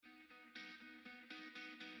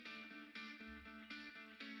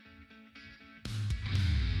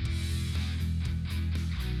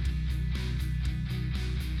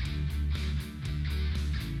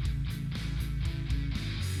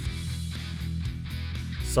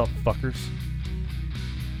Sup, fuckers?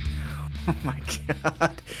 Oh my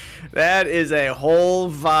god. That is a whole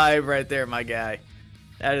vibe right there, my guy.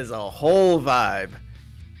 That is a whole vibe.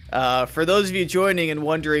 For those of you joining and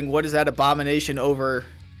wondering what is that abomination over...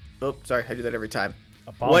 Oh, sorry, I do that every time.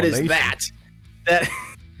 What is that? That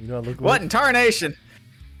You know what I look like? What in tarnation?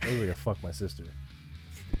 I look like I fuck my sister.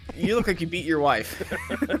 You look like you beat your wife.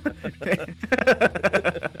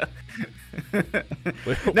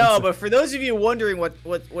 No, but for those of you wondering what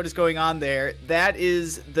is going on there, that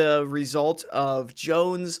is the result of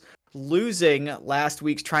Jones losing last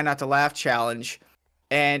week's Try Not to Laugh challenge.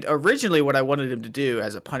 And originally what I wanted him to do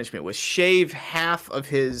as a punishment was shave half of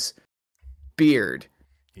his beard.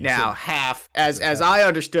 Now, half, as I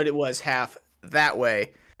understood it was half that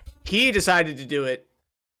way. He decided to do it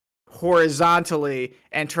horizontally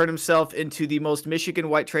and turn himself into the most Michigan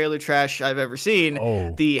white trailer trash I've ever seen.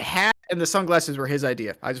 Oh. The hat and the sunglasses were his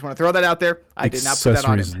idea. I just want to throw that out there. I did not put that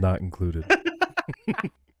on him. Accessories not included.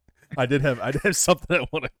 I did have something I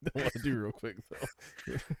want to do real quick though.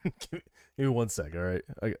 Give me 1 sec, all right?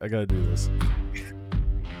 I gotta do this.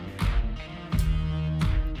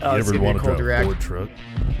 Oh, you ever want to drive a Ford truck?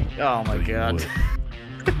 Oh my god.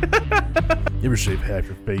 You ever shave half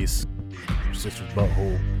your face, your sister's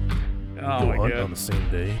butthole? Oh go my hunt god. on the same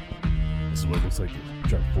day. This is what it looks like to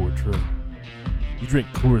drive a Ford truck. You drink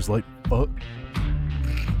Coors Light, fuck.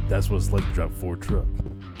 That's what it's like to drive a Ford truck.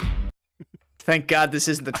 Thank God this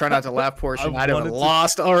isn't the Try Not to Laugh portion. I'd have wanted to-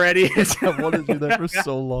 lost already. I wanted to do that for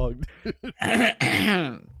so long.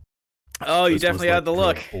 Oh, you That's what it's definitely like had the to drive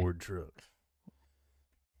look. a Ford truck.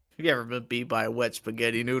 Have you ever been beat by a wet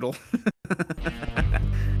spaghetti noodle?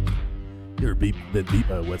 You ever been beat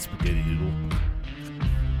by a wet spaghetti noodle?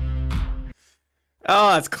 Oh,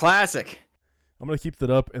 that's classic. I'm gonna keep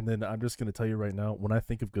that up, and then I'm just gonna tell you right now. When I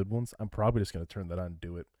think of good ones, I'm probably just gonna turn that on and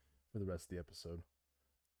do it for the rest of the episode.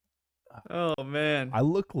 Oh man. I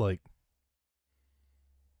look like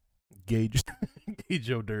Gay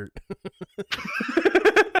Joe Dirt.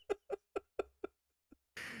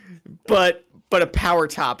 but a power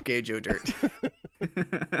top Gay Joe Dirt.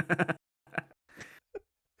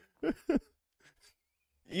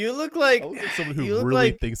 You look like I look like someone you who look really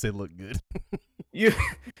like thinks they look good. you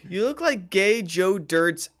look like Gay Joe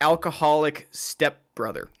Dirt's alcoholic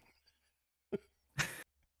stepbrother.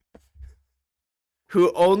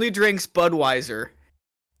 Who only drinks Budweiser.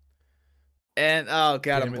 And oh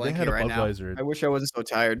god, I'm Damn it, they had blanking a right now. Budweiser. I wish I wasn't so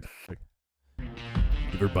tired. You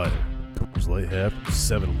ever buy a Coors Light half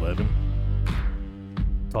 7-Eleven?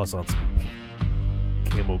 Toss on some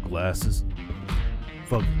camo glasses.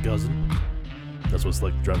 Fuck cousin. That's what it's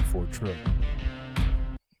like to drive a Ford truck.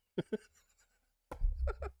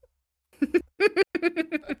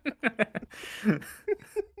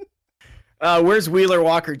 Where's Wheeler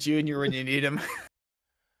Walker Jr. when you need him?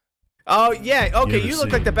 Oh yeah, okay. ever You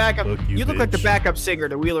look like the seen backup. Fuck You, You look like the Bitch? backup singer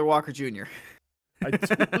to Wheeler Walker Jr. I do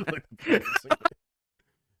look like a fucking singer.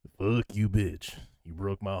 Fuck you, bitch. You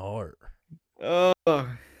broke my heart. Oh,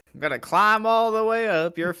 I'm gonna climb all the way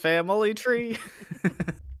up your family tree.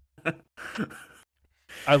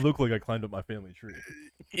 I look like I climbed up my family tree.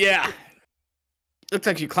 Yeah. Looks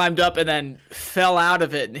like you climbed up and then fell out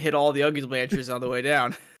of it and hit all the ugly branches on the way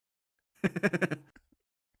down.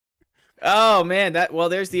 Oh man,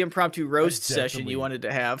 there's the impromptu roast session you wanted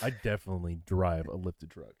to have. I definitely drive a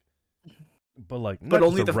lifted truck, but like not But just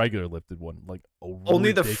only a the- regular lifted one, like a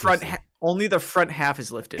only the front ridiculously- only the front half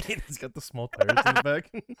is lifted. It's got the small tires in the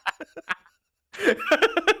back.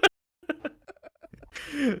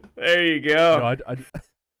 There you go. No,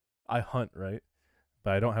 I hunt, right?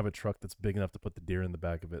 But I don't have a truck that's big enough to put the deer in the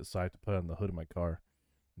back of it, so I have to put it on the hood of my car.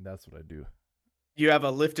 And that's what I do. You have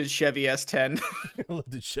a lifted Chevy S10.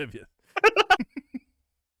 Lifted Chevy.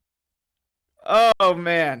 Oh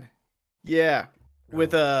man. Yeah.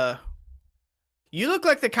 With you look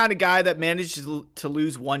like the kind of guy that managed to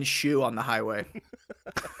lose one shoe on the highway.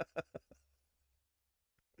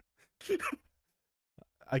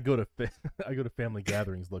 I go to family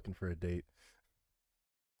gatherings looking for a date.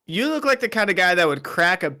 You look like the kind of guy that would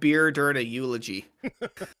crack a beer during a eulogy.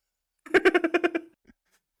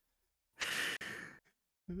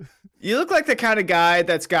 You look like the kind of guy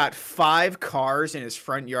that's got 5 cars in his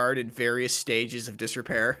front yard in various stages of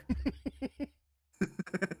disrepair. I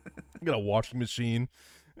got a washing machine,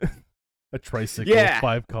 a tricycle, Yeah.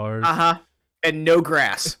 5 cars, Uh-huh. And no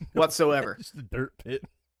grass whatsoever. just a dirt pit.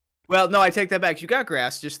 Well, no, I take that back. You got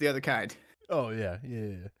grass, just the other kind. Oh yeah.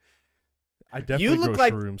 I definitely look grow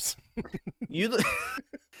like- shrooms. You look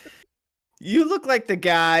You look like the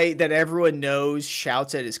guy that everyone knows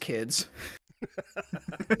shouts at his kids.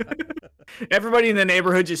 Everybody in the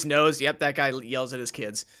neighborhood just knows, yep, that guy yells at his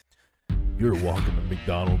kids. You're walking to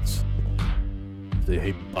McDonald's. Say,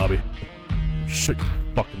 hey, Bobby, shut your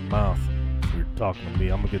fucking mouth. You're talking to me.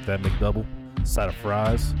 I'm gonna get that McDouble, side of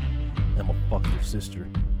fries, and I'm gonna fuck your sister.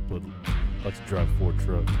 But let's drive a Ford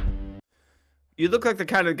truck. You look like the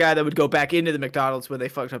kind of guy that would go back into the McDonald's when they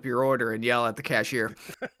fucked up your order and yell at the cashier.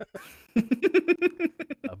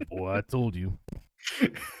 Boy, I told you.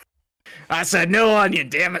 I said no onion,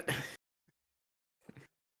 damn it.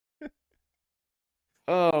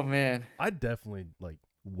 Oh, man. I'd definitely, like,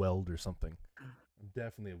 weld or something. I'm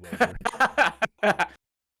definitely a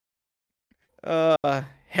welder.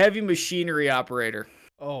 Heavy machinery operator.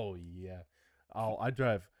 Oh, yeah. I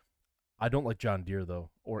don't like John Deere, though,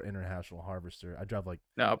 or International Harvester. I drive, like,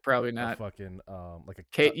 No, probably a not. fucking,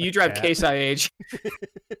 You drive cat. Case IH.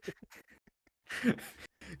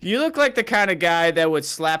 You look like the kind of guy that would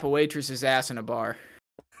slap a waitress's ass in a bar.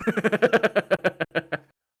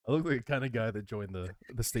 I look like the kind of guy that joined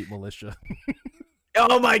the state militia.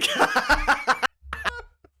 Oh my god.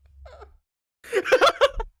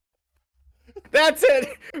 That's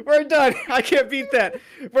it. We're done. I can't beat that.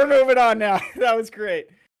 We're moving on now. That was great.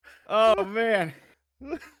 Oh man.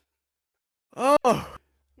 Oh.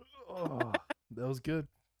 Oh, that was good.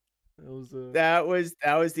 That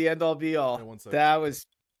was the end all be all. Yeah, 1 second. That was.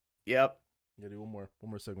 Yep. Yeah, do one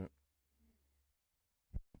more segment.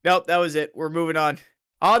 Nope, that was it. We're moving on.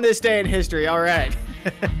 On this day in history, all right.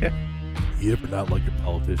 You ever not like a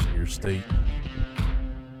politician in your state?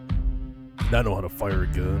 Not know how to fire a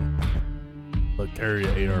gun, but carry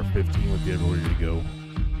an AR-15 with you everywhere you go.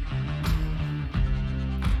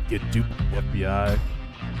 Get duped by the FBI,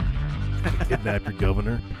 kidnap your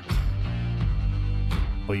governor,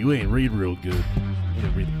 but you ain't read real good. You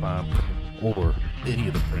didn't read the fine print or any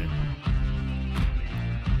of the print.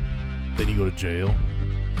 Then you go to jail.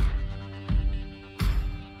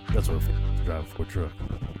 That's what I drive a Ford truck.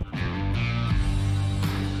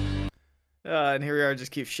 And here we are,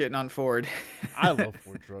 just keep shitting on Ford. I love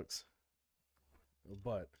Ford trucks,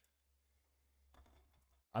 but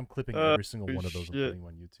I'm clipping every single one of those and shit. putting them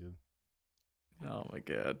on YouTube. Oh my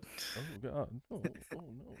god. Oh god! Oh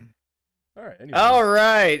no! All right. Anyway. All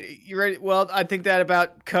right, you ready? Well, I think that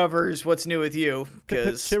about covers what's new with you.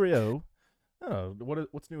 Because Cheerio. Oh,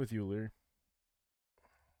 what's new with you, Leary?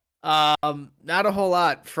 not a whole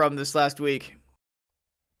lot from this last week.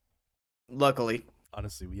 Luckily,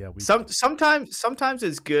 Honestly, yeah, we sometimes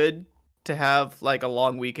it's good to have like a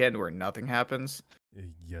long weekend where nothing happens.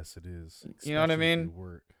 Yes, it is. You know what I Especially if you mean?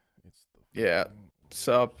 work. It's Yeah.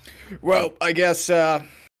 So, well, I guess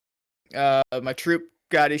my troop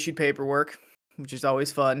got issued paperwork, which is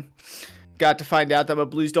always fun. Got to find out that my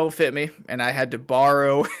blues don't fit me, and I had to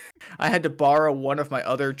borrow one of my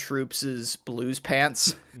other troops' blues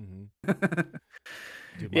pants. Mm-hmm.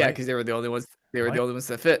 Dude, Yeah, because they were the only ones. They were the only ones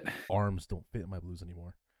that fit. Arms don't fit in my blues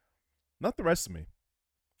anymore. Not the rest of me.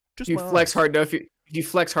 Just You my flex arms. hard enough. You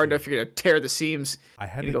flex hard enough, you're gonna tear the seams. I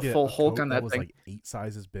had You to go get full a Hulk coat on that that was thing. like 8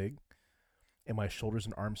 sizes big, and my shoulders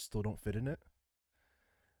and arms still don't fit in it.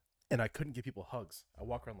 And I couldn't give people hugs. I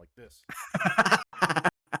walk around like this.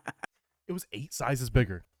 It was 8 sizes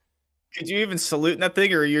bigger. Could you even salute in that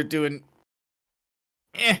thing, or you're doing?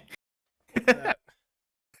 Eh.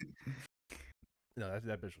 No,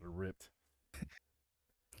 that bitch would have ripped.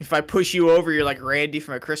 If I push you over, you're like Randy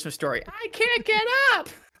from A Christmas Story. I can't get up.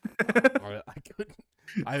 I couldn't.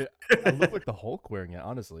 I look like the Hulk wearing it.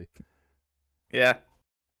 Honestly, Yeah,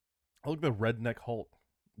 I look like the redneck Hulk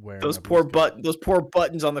wearing those a poor blues coat. those poor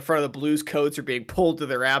buttons on the front of the blues coats are being pulled to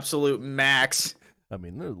their absolute max. I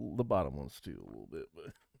mean, the bottom ones too a little bit,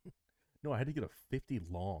 but no, I had to get a 50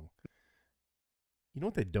 long. You know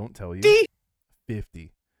what they don't tell you?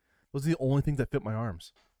 50. Those are the only things that fit my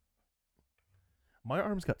arms. My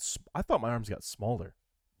arms got. I thought my arms got smaller.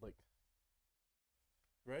 Like,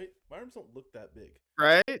 right? My arms don't look that big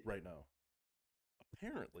Right? right now.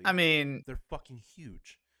 Apparently, I mean, they're fucking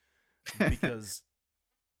huge. Because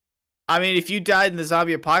if you died in the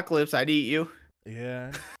zombie apocalypse, I'd eat you.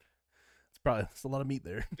 yeah, it's a lot of meat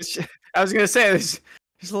there. I was gonna say there's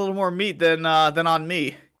a little more meat than on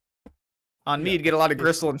me. On me, Yeah, you'd get a lot of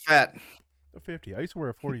gristle and fat. A 50. I used to wear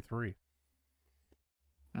a 43.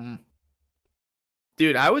 Mm.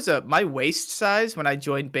 Dude, my waist size when I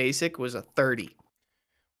joined basic was a 30.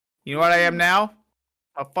 You know what I am now?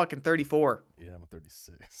 A fucking 34. Yeah, I'm a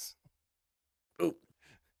 36. Oop.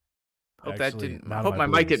 Hope Actually, that didn't. not I hope my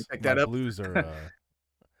mic didn't pick that my up. Blues are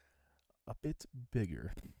a bit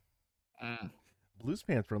bigger. Mm. Blues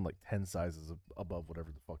pants run like 10 sizes above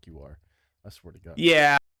whatever the fuck you are. I swear to God.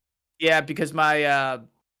 Yeah, because my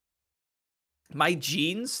my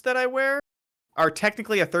jeans that I wear are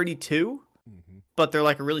technically a 32, but they're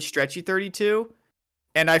like a really stretchy 32.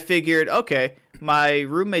 And I figured, okay, my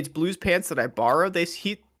roommate's blues pants that I borrowed,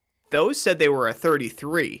 those said they were a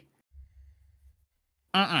 33.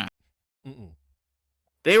 Mm-mm.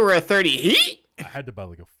 They were a 30. I had to buy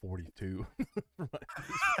like a 42.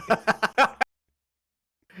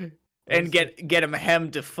 And get them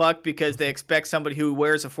hemmed to fuck because they expect somebody who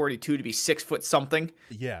wears a 42 to be 6 foot something.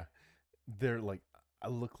 Yeah, they're like, I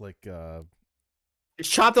look like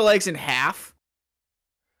Chop the legs in half,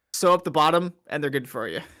 sew up the bottom, and they're good for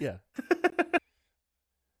you. Yeah.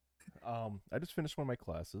 I just finished one of my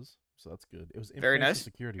classes, so that's good. It was Very information nice.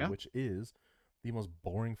 security, Yeah. which is the most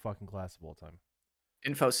boring fucking class of all time.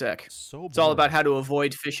 InfoSec. So boring. It's all about how to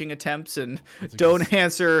avoid phishing attempts and It's don't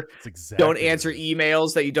answer exactly don't answer what it is.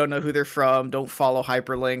 emails that you don't know who they're from. Don't follow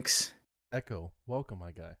hyperlinks. Echo, welcome,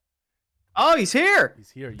 my guy. Oh, he's here. He's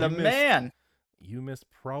here. The man. You missed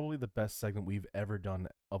probably the best segment we've ever done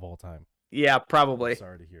of all time. Yeah, probably.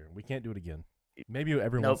 Sorry to hear. We can't do it again. Maybe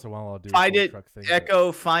every Nope. once in a while I'll do Find a it, truck thing.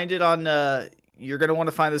 Echo. Find it on. You're gonna want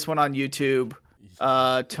to find this one on YouTube.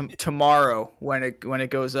 Tomorrow when it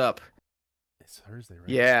goes up. It's Thursday, right?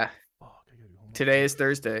 Yeah. Fuck, I gotta do homework. Today is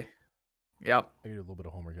Thursday. Yep. I gotta do a little bit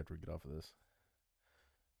of homework after we get off of this.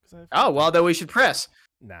 Oh well, then we should press.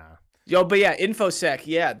 Nah. Yo, but yeah, InfoSec.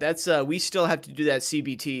 Yeah, that's we still have to do that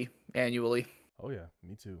CBT annually. Oh yeah,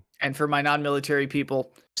 me too. And for my non-military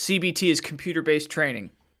people, CBT is computer-based training,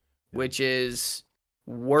 Yeah. which is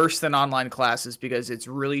worse than online classes because it's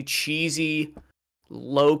really cheesy,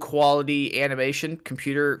 low-quality animation,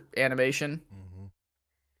 computer animation,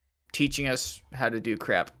 teaching us how to do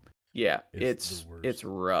crap. Yeah, it's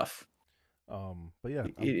rough. But yeah,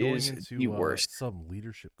 I'm It going is into the worst. some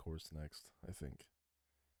leadership course next, I think.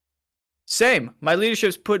 Same. My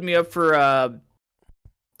leadership's put me up for an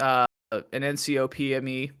NCO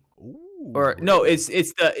PME. Ooh. Or no, it's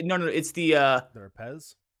the They're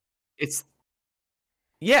Pez? it's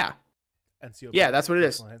yeah. NCO. Yeah, that's what it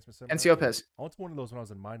is. Personal Enhancement Seminar? NCO Pez. I went to one of those when I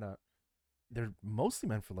was in Minot. They're mostly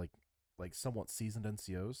meant for like somewhat seasoned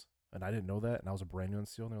NCOs, and I didn't know that, and I was a brand new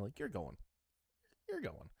NCO, and they're like, "You're going."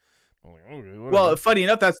 I'm like, okay, whatever. Well, funny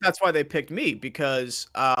enough, that's why they picked me because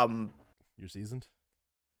You're seasoned?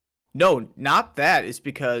 no, not that. It's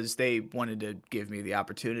because they wanted to give me the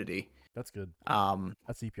opportunity. That's good.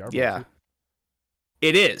 That's EPR. Yeah, too.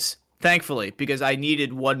 it is. Thankfully, because I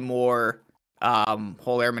needed one more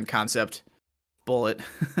whole airman concept bullet.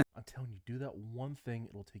 I'm telling you, do that one thing.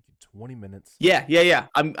 It'll take you 20 minutes. Yeah.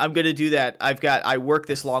 I'm gonna do that. I work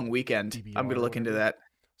this long weekend. DBR I'm gonna look into that.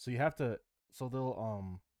 So you have to. So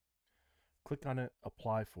they'll click on it,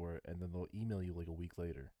 apply for it, and then they'll email you like a week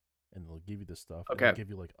later, and they'll give you this stuff. and Okay. They'll give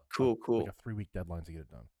you like Cool. like a 3-week deadline to get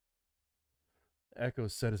it done. Echo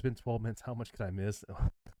said, "It's been 12 minutes. How much could I miss?"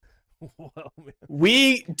 Well, man.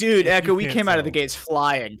 Dude, If Echo, you we can't came out of the tell. gates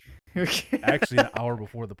flying. Actually, an hour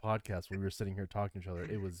before the podcast, when we were sitting here talking to each other,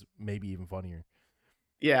 it was maybe even funnier.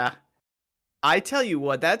 Yeah. I tell you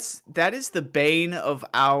what, that is the bane of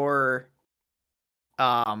our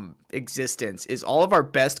existence, is all of our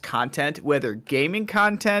best content, whether gaming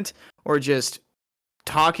content or just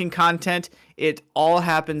talking content, it all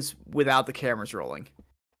happens without the cameras rolling.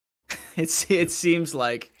 It seems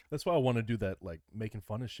like That's why I want to do that, like making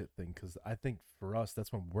fun of shit thing, because I think for us,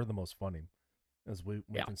 that's when we're the most funny, as we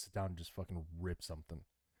can sit down and just fucking rip something,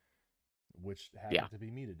 which happened to be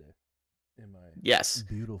me today, in my yes.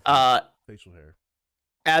 beautiful facial hair.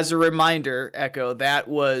 As a reminder, Echo, that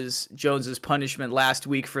was Jones's punishment last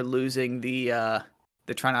week for losing the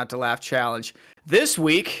Try Not to Laugh challenge. This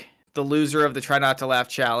week, the loser of the Try Not to Laugh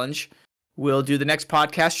challenge will do the next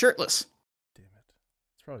podcast shirtless. Damn it.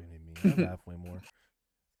 It's probably gonna be me. I laugh way more.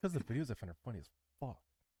 Because the videos I find are funny as fuck.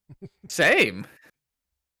 Same.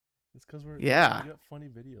 It's because we Yeah. got funny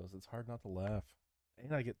videos. It's hard not to laugh.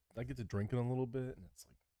 And I get to drinking a little bit, and it's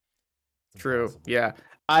like it's True. impossible. Yeah.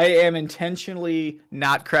 I am intentionally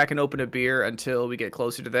not cracking open a beer until we get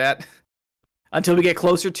closer to that. Until we get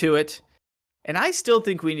closer to it. And I still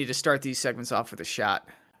think we need to start these segments off with a shot.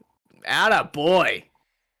 Atta boy.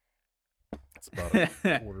 It's about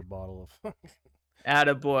a quarter bottle of.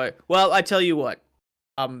 Atta boy. Well, I tell you what.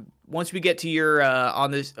 Once we get to your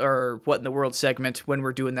on this or what in the world segment, when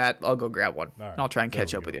we're doing that, I'll go grab one. All right, I'll try and there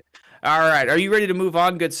catch we up go. with you. All right. Are you ready to move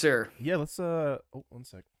on, good sir? Yeah, let's oh, one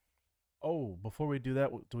sec. Oh, before we do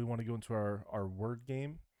that, do we want to go into our word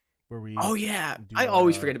game where we Oh yeah. do I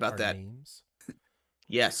always our- forget about our that. names?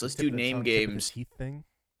 Yes, let's The tip do of the name tongue, tip of the games. teeth thing.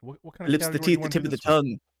 What kind of Lips, the category do teeth, you the wanna tip do of the this one?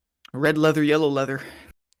 tongue. Red leather, yellow leather.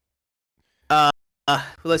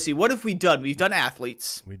 Let's see. What have we done? We've done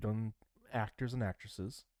athletes. We've done actors and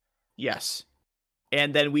actresses. Yes.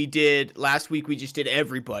 And then last week we just did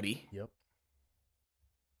everybody. Yep.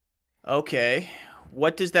 Okay.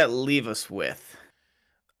 What does that leave us with?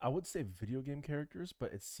 I would say video game characters,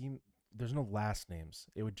 but it seemed there's no last names.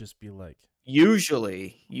 It would just be like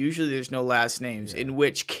Usually there's no last names. Yeah. In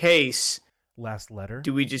which case, last letter.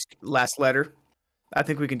 do we just last letter? I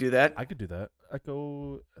think we can do that. I could do that.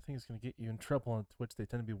 Echo, I think it's going to get you in trouble on Twitch. They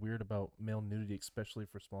tend to be weird about male nudity, especially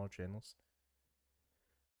for smaller channels.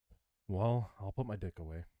 Well, I'll put my dick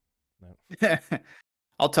away. No.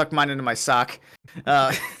 I'll tuck mine into my sock.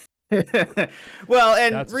 Well,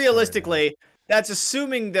 and That's realistically, that's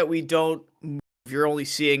assuming that we don't move. You're only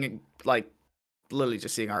seeing, like, literally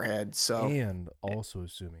just seeing our heads. So And also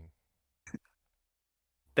assuming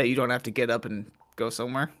that you don't have to get up and go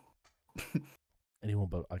somewhere. anyone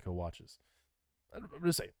but Echo watches. I'm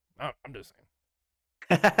just saying. I'm just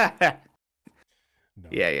saying. No.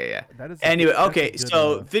 Yeah. That is Anyway, that's a okay, good,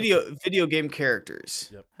 so video game characters.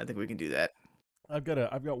 Yep. I think we can do that. I've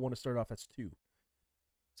got one to start off. That's 2.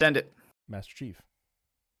 Send it. Master Chief.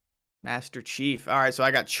 Master Chief. All right, so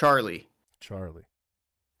I got Charlie. Charlie.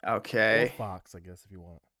 Okay. Or Fox, I guess, if you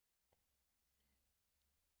want.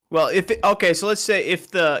 Well, so let's say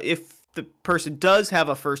if the person does have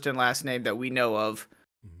a first and last name that we know of,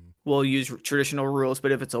 we'll use traditional rules.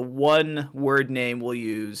 But if it's a one-word name, we'll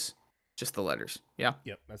use just the letters. Yeah.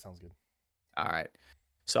 Yep, that sounds good. All right.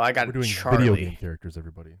 So I got We're doing Charlie. video game characters,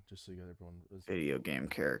 everybody. Just so you got everyone. Video game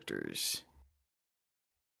characters.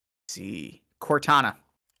 Let's see, Cortana.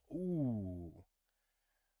 Ooh.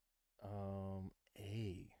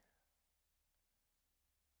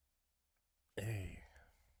 A.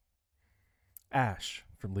 Ash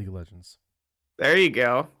from League of Legends. There you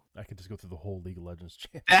go. I could just go through the whole League of Legends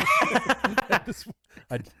channel.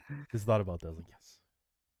 I just thought about that. I was like, yes.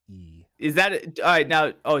 E. Is that all right?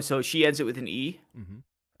 Now, so she ends it with an E. Mm-hmm.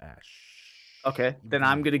 Ash. Okay, then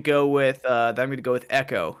I'm gonna go with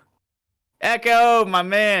Echo. Echo, my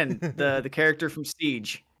man, the character from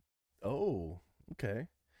Siege. Oh, okay.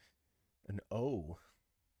 An O.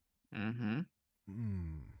 Mm-hmm.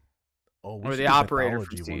 Oh, Or the operator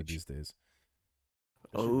from one of Siege. these days.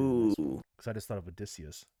 Oh. Because I just thought of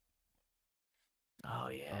Odysseus. Oh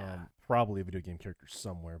yeah. Probably a video game character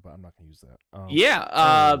somewhere, but I'm not gonna use that.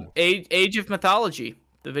 Yeah. Age of Mythology,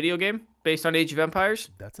 the video game based on Age of Empires.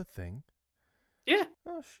 That's a thing. Yeah.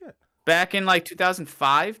 Oh shit. Back in like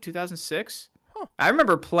 2005, 2006. Huh. I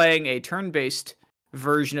remember playing a turn-based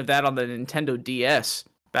version of that on the Nintendo DS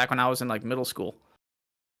back when I was in like middle school.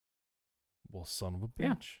 Well, son of a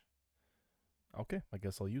Yeah. bitch. Okay, I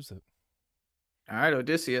guess I'll use it. All right,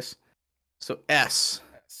 Odysseus. So S.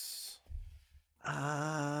 S.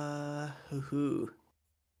 Who?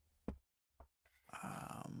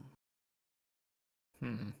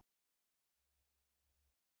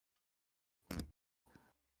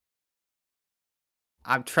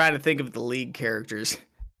 I'm trying to think of the League characters.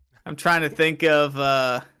 I'm trying to think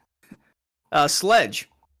of Sledge.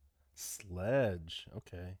 Sledge.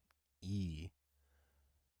 Okay. E.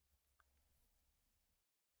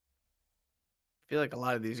 I feel like a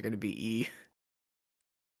lot of these are going to be E.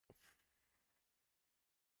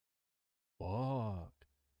 Fuck.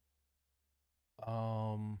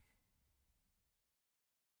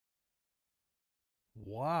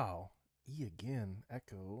 Wow. E again.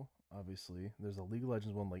 Echo. Obviously, there's a League of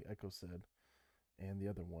Legends one, like Echo said, and the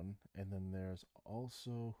other one, and then there's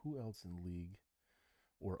also who else in League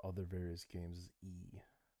or other various games is E.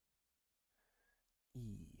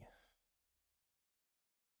 E.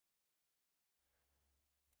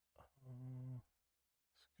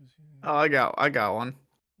 Oh, I got one.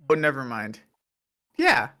 Oh, never mind.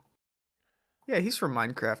 Yeah, he's from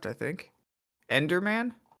Minecraft, I think.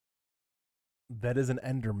 Enderman. That is an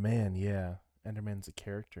Enderman, yeah. Enderman's a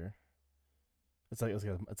character. It's like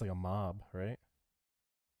a mob, right?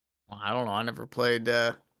 Well, I don't know. I never played.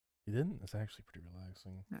 You didn't? It's actually pretty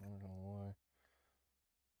relaxing. I'm not gonna lie.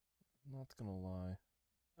 Not gonna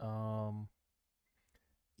lie.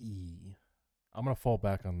 E. I'm gonna fall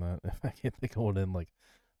back on that if I can't think of one in like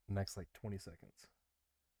the next like 20 seconds.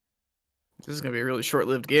 This is gonna be a really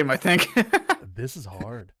short-lived game, I think. This is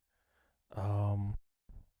hard.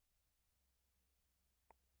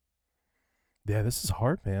 Yeah, this is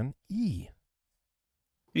hard, man. E.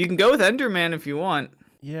 You can go with Enderman if you want.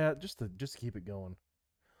 Yeah, just to keep it going.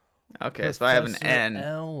 Okay, so I have an Professor N.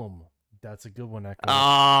 Elm. That's a good one, Echo.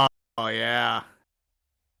 Oh yeah.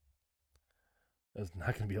 There's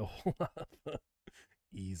not gonna be a whole lot of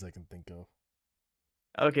E's I can think of.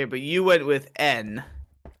 Okay, but you went with N.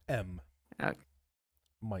 M. Okay.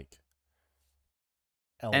 Mike.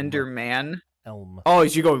 Elm. Enderman. Elm. Oh,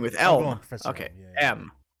 is you going with I'm going Elm? Professor Okay, Elm, yeah.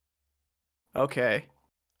 M. Okay.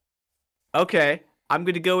 Okay. I'm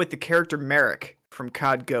gonna go with the character Merrick from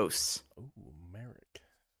COD Ghosts. Ooh, Merrick.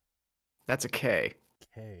 That's a K.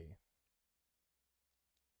 K.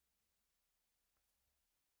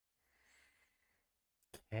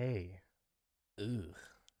 K. Ugh.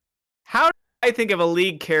 How did I think of a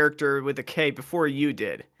League character with a K before you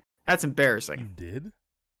did? That's You embarrassing. did?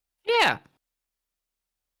 Yeah.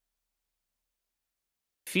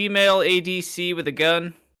 Female ADC with a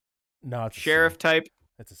gun. No, it's Sheriff a C. type.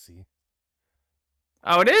 That's a C.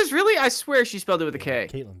 Oh, it is? Really? I swear she spelled it with a Yeah,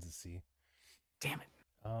 K. Caitlyn's a C. Damn it.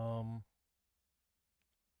 Um.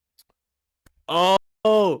 Oh.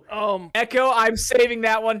 Echo, I'm saving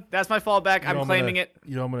that one. That's my fallback. I'm claiming it.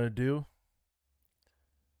 You know what I'm gonna do?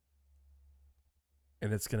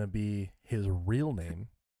 And it's gonna be his real name,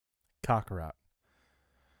 Kakarot.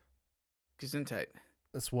 Gesundheit.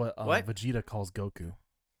 That's what What? Vegeta calls Goku.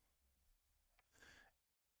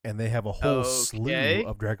 And they have a whole slew Okay.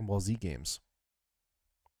 of Dragon Ball Z games.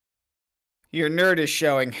 Your nerd is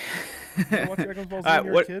showing. You didn't watch Dragon Ball Z Alright, when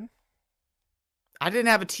you were a what? kid? I didn't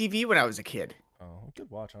have a TV when I was a kid. Oh, good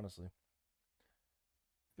watch, honestly.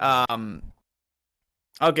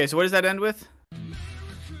 Okay, so what does that end with?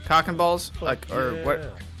 Cock and balls? Like, or Yeah. what?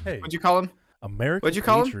 Hey, What'd you call him? American what'd you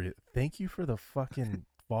call him? Patriot. Thank you for the fucking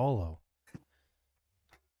follow.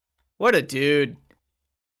 What a dude.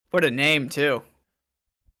 What a name, too.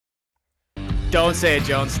 Don't say it,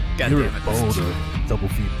 Jones. God You're damn a it. boulder. Double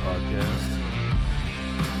Feed Podcast.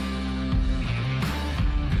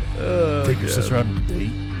 Take your sister out on a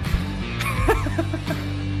date.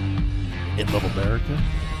 In Love America.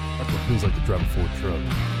 That's what it feels like to drive a Ford truck.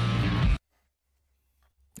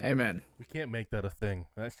 Amen. We can't make that a thing.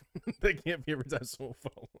 That can't be every time someone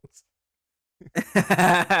follows.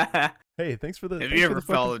 Hey, thanks for the. Have thanks you for ever the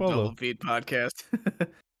fucking followed follow. Double Feed Podcast?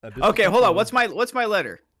 This is Okay, hold on. fucking- What's my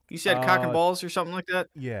letter? You said cock and Uh, balls or something like that?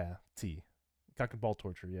 Yeah, T. Cock and ball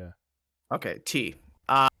torture. Yeah. Okay, T.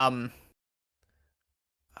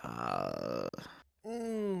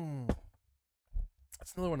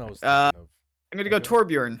 That's another one I was thinking of. I'm gonna go Okay.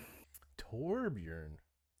 Torbjorn. Torbjorn.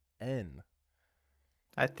 N.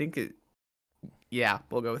 I think it. Yeah,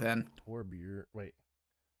 we'll go with N. Torbjorn. Wait.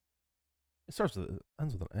 It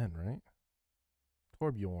ends with an N, right?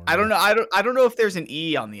 Torbjorn. I don't know. I don't know if there's an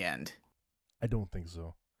E on the end. I don't think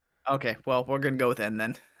so. Okay, well we're gonna go with N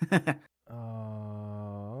then.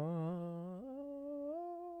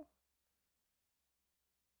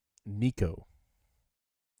 Nico.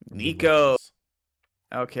 Nico.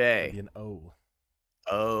 Be Okay. an O.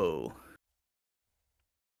 Oh.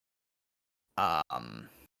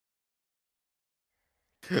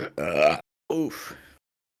 Oof.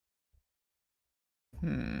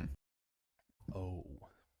 O.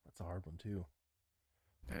 That's a hard one too.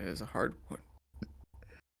 That is a hard one.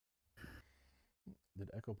 Did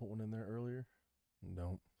Echo put one in there earlier?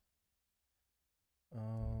 No.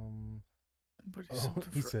 But Oh,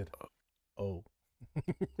 he said, "Oh."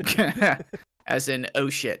 as in oh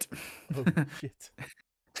shit. Oh shit.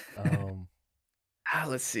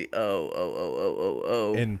 Let's see.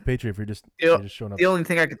 Oh. And Patriot, if you're just showing up The only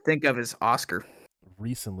thing I could think of is Oscar.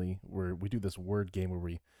 recently, where we do this word game where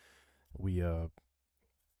we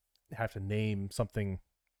have to name something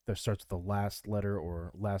that starts with the last letter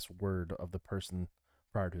or last word of the person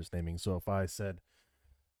prior to his naming. So if I said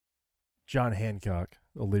John Hancock,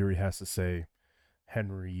 O'Leary has to say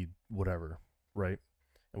Henry whatever, right?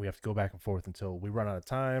 And we have to go back and forth until we run out of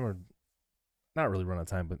time, or not really run out of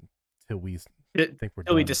time, but till we think we're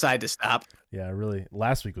Till done. we decide to stop. Yeah, really.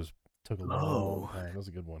 Last week took a long time. That was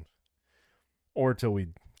a good one. Or till we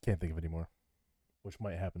can't think of it anymore, which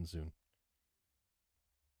might happen soon.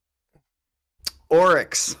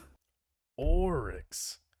 Oryx.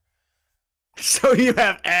 Oryx. So you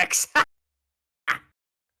have X.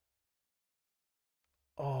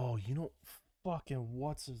 Oh, you know, fucking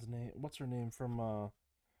what's his name? What's her name from?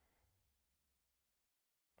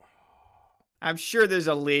 I'm sure there's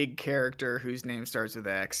a League character whose name starts with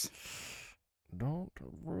X. Don't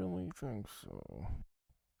really think so.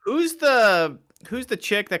 Who's the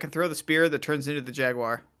chick that can throw the spear that turns into the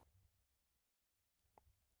jaguar?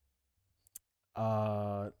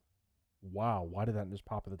 Wow. Why did that just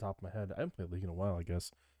pop at the top of my head? I haven't played League in a while, I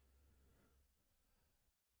guess.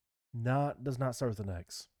 Does not start with an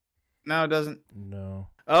X. No, it doesn't. No.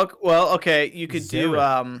 Oh, well, okay. You could do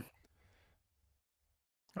Zareth.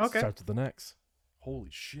 Okay. Starts with an X. Holy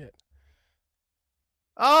shit.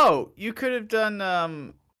 Oh, you could have done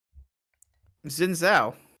Xin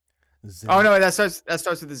Zhao. Zin. Oh no, that starts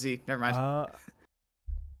with a Z. Never mind. No,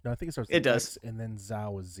 I think it starts with It does. X and then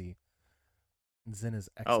Zhao is Z. Zin is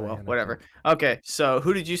X. Oh well, whatever. Okay, so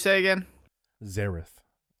who did you say again? Zareth.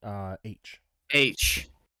 H. H.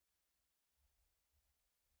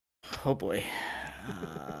 Oh boy.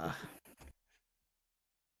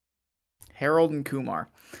 Harold and Kumar.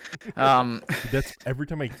 That's every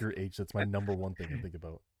time I hear H, that's my number one thing I think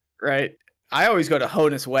about. Right. I always go to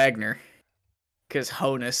Honus Wagner because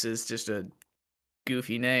Honus is just a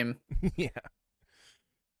goofy name. Yeah.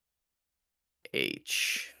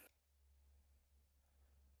 H.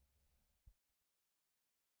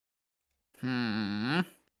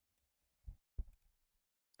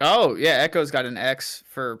 Oh, yeah, Echo's got an X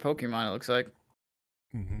for Pokemon, it looks like.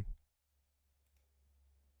 Mm-hmm.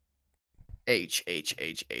 H, H,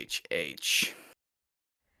 H, H, H.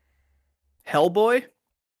 Hellboy?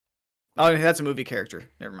 Oh, that's a movie character.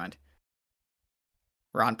 Never mind.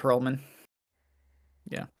 Ron Perlman.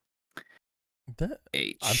 Yeah.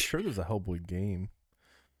 H. I'm sure there's a Hellboy game.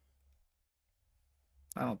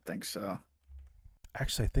 I don't think so.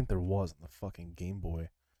 Actually, I think there was on the fucking Game Boy.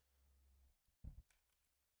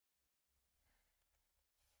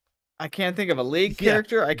 I can't think of a League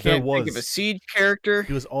character. I can't think of a Siege character.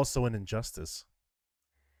 He was also in Injustice.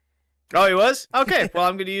 Oh, he was? Okay, well,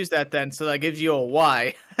 I'm going to use that then. So that gives you a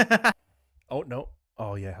Y. Oh, no.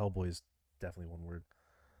 Oh, yeah, Hellboy is definitely one word.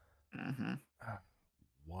 Mm-hmm.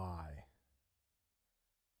 Why?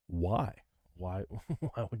 Why? Why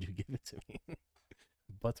would you give it to me?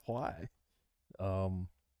 But why?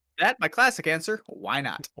 That, my classic answer. Why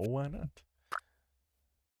not? Oh, why not?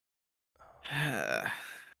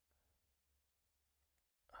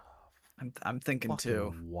 I'm thinking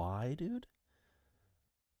too. Why, dude?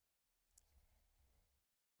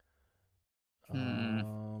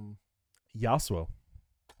 Yasuo.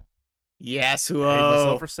 Yasuo. I hate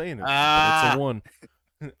myself for saying it. It's a 1.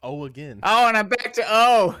 O again. Oh, and I'm back to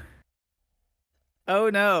O. Oh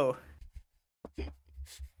no.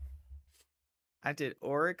 I did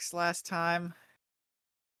Oryx last time.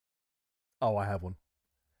 Oh, I have one.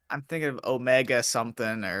 I'm thinking of Omega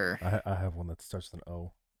something or. I have one that starts with an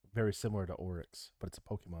O. Very similar to Oryx, but it's a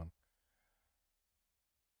Pokemon.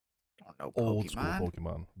 I don't know, Old school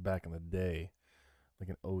Pokemon back in the day, like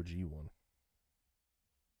an OG one.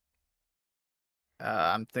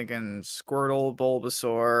 I'm thinking Squirtle,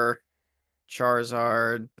 Bulbasaur,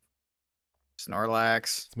 Charizard,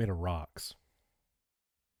 Snorlax. It's made of rocks.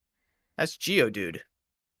 That's Geodude.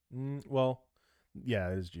 Well, yeah,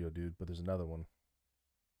 it is Geodude, but there's another one.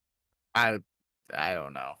 I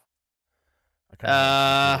don't know. I kind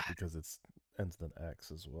of because it ends with an X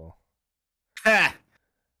as well. Ha!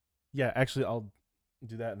 Yeah, actually, I'll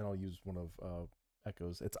do that, and then I'll use one of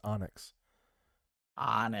Echo's. It's Onyx.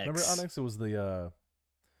 Onyx. Remember Onyx? It was the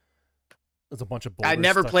there's a bunch of I boulders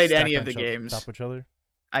never played any of the top games. of each other.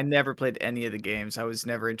 I never played any of the games. I was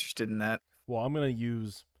never interested in that. Well, I'm gonna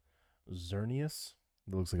use Xerneas.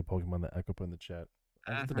 It looks like a Pokemon that Echo put in the chat.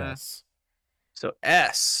 With an S. So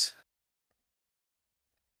S.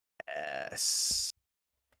 S.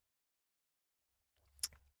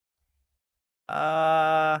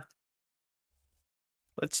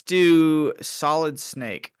 Let's do Solid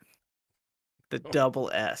Snake. The double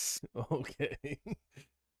S. Okay.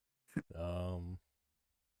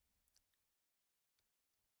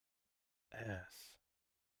 S.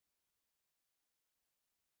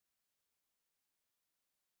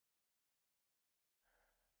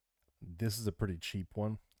 This is a pretty cheap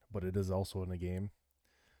one, but it is also in a game.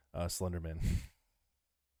 Slenderman.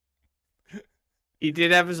 He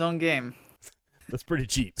did have his own game. That's pretty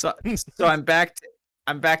cheap. So I'm back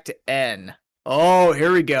to N. Oh,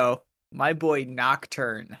 here we go. My boy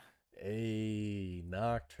Nocturne. Hey,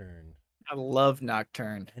 Nocturne. I love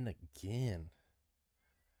Nocturne. And again.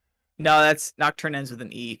 No, that's Nocturne ends with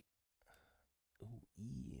an E. Ooh,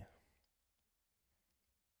 E.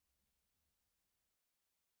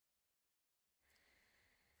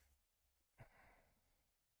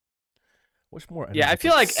 What's more? Yeah, I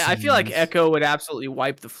feel like Echo would absolutely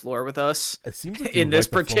wipe the floor with us. It seems like in this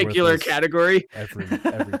particular category every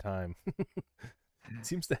time. It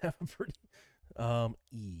seems to have a pretty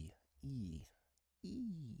E.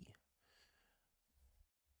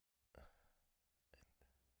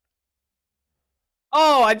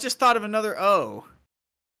 Oh, I just thought of another O.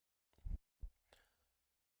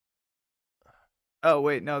 Oh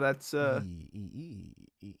wait, no, that's Yeah.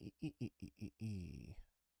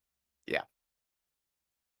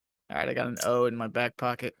 All right, I got an O in my back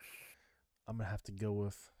pocket. I'm gonna have to go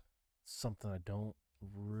with something I don't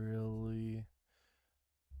really.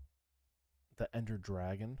 The Ender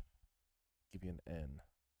Dragon. Give you an N.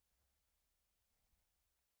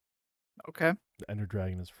 Okay. The Ender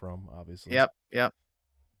Dragon is from, obviously. Yep.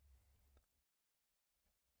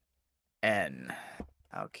 N.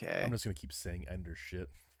 Okay. I'm just gonna keep saying Ender shit.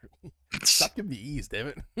 Stop giving me E's, damn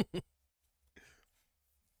it.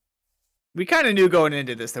 We kind of knew going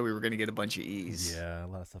into this that we were going to get a bunch of E's. Yeah, a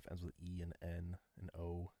lot of stuff ends with E and N and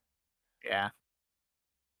O. Yeah.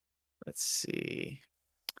 Let's see.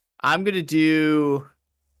 I'm going to do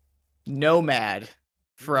Nomad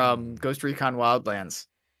from Ghost Recon Wildlands.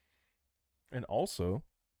 And also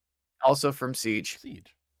Also from Siege.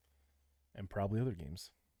 Siege. And probably other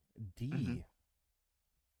games. D.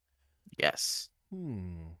 Yes.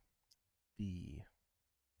 D.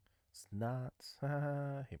 It's not.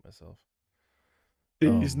 I hate myself.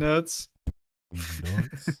 These nuts.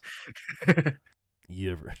 Nuts.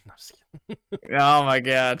 You ever? No, just kidding. Oh my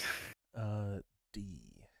god. D.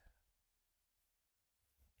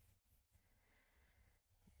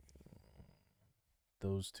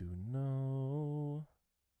 Those two, no.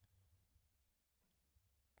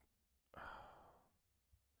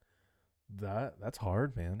 That's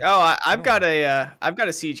hard, man. Oh, I've got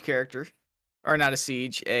a Siege character, or not a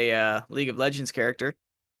Siege, a League of Legends character.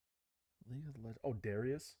 League of Legends. Oh,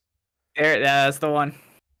 Darius. There, that's the one.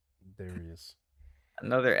 Darius.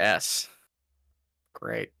 Another S.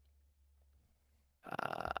 Great.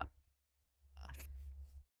 How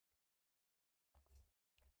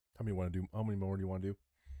many want to do? How many more do you want to do?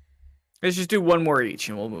 Let's just do one more each,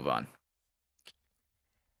 and we'll move on.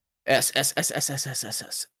 S. A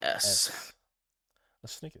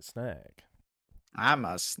snicket snag. I'm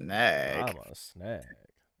a snag. I'm a snag.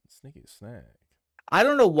 Snicket snag. I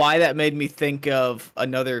don't know why that made me think of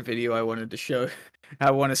another video I wanted to show.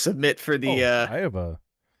 I want to submit for the. I have a.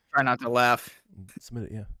 Try not to laugh. Submit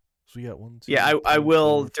it, yeah. So we got one. Two, Yeah, I three,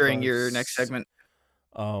 will 4, during 5, your next segment.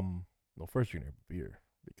 Well, first you're gonna have a beer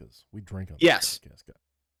because we drink on Yes. this podcast. God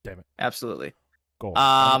damn it. Absolutely. Go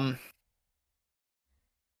on.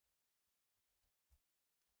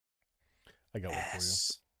 I got one for you.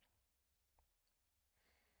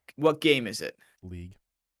 What game is it? League.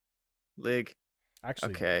 League.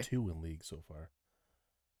 Actually, Okay. 2 in League so far.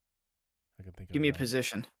 I can think of. Give me a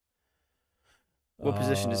position. What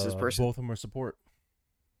position is this person? Both of them are support.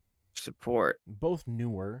 Support. Both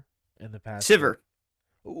newer in the past. Sivir.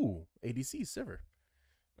 Ooh, ADC Sivir.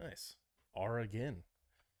 Nice. R again.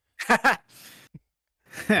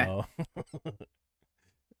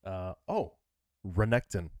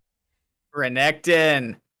 Renekton.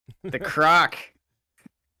 Renekton. The Croc.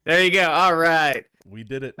 There you go. All right. We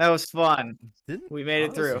did it. That was fun. We made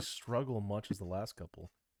it through. Struggle much as the last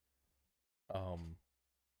couple.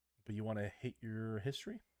 But you want to hit your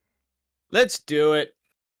history? Let's do it.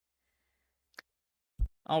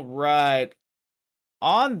 All right.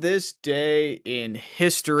 On this day in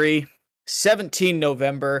history, 17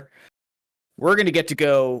 November, we're going to get to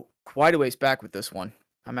go quite a ways back with this one.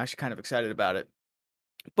 I'm actually kind of excited about it.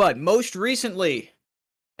 But most recently,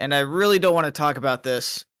 and I really don't want to talk about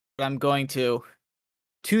this, but I'm going to,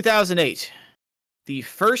 2008, the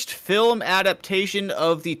first film adaptation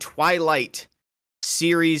of the Twilight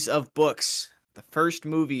series of books. The first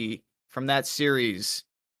movie from that series.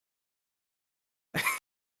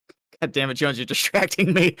 God damn it, Jones, you're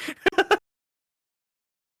distracting me.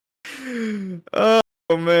 Oh,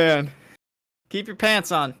 man. Keep your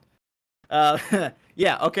pants on.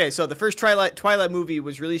 Yeah, okay, so the first Twilight movie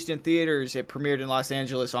was released in theaters. It premiered in Los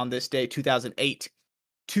Angeles on this day, 2008.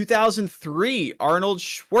 2003, Arnold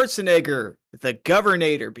Schwarzenegger, the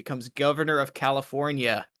Governator, becomes governor of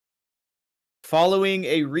California, following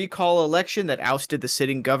a recall election that ousted the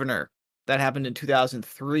sitting governor. That happened in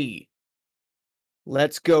 2003.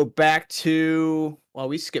 Let's go back to, well,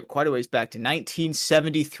 we skipped quite a ways back to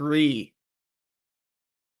 1973.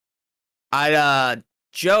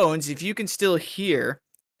 Jones, if you can still hear,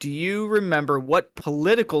 do you remember what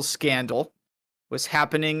political scandal was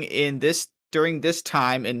happening during this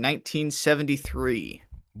time in 1973?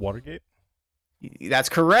 Watergate? That's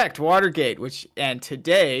correct, Watergate, and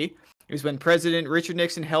today is when President Richard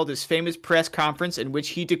Nixon held his famous press conference in which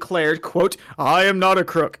he declared, quote, "I am not a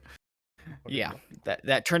crook." Okay. Yeah,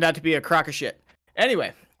 that turned out to be a crock of shit.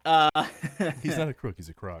 Anyway. He's not a crook, he's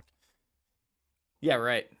a crock. Yeah,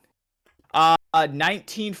 right.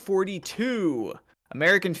 1942,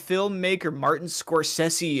 American filmmaker Martin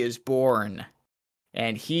Scorsese is born.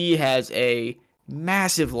 And he has a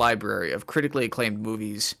massive library of critically acclaimed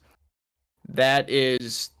movies. That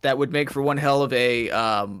would make for one hell of a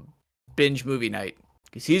binge movie night.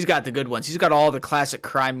 Because he's got the good ones. He's got all the classic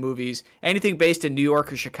crime movies. Anything based in New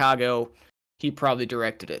York or Chicago, he probably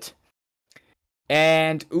directed it.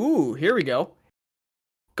 And, here we go.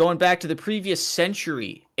 Going back to the previous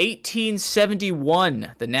century,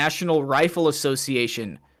 1871, the National Rifle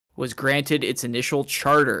Association was granted its initial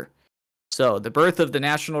charter. So, the birth of the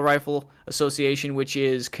National Rifle Association, which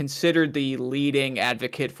is considered the leading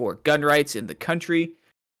advocate for gun rights in the country,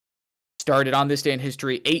 started on this day in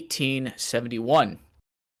history, 1871.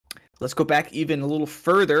 Let's go back even a little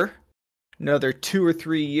further, another 2 or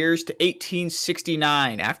 3 years to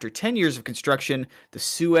 1869. After 10 years of construction, the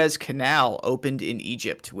Suez Canal opened in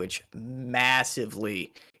Egypt, which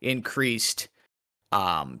massively increased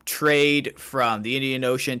trade from the Indian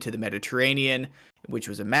Ocean to the Mediterranean, which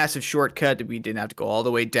was a massive shortcut. We didn't have to go all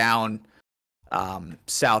the way down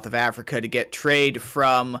south of Africa to get trade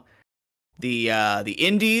from the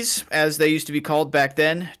Indies, as they used to be called back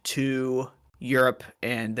then, to Europe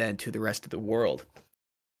and then to the rest of the world.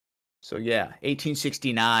 So yeah,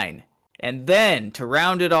 1869. And then, to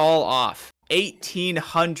round it all off,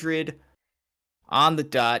 1800 on the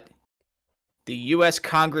dot, the U.S.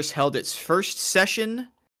 Congress held its first session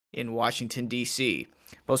in Washington, D.C.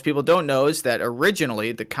 Most people don't know is that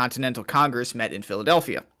originally the Continental Congress met in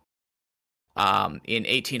Philadelphia. In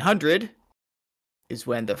 1800 is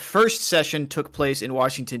when the first session took place in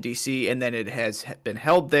Washington, D.C., and then it has been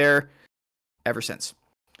held there ever since.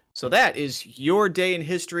 So that is your day in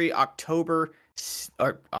history, November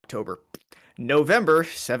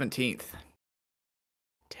 17th.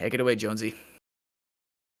 Take it away, Jonesy.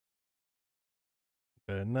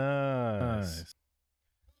 Very nice.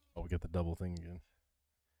 Oh, we got the double thing again.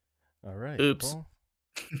 All right. Oops. Well,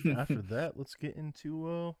 after that, let's get into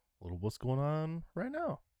a little what's going on right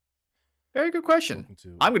now. Very good question.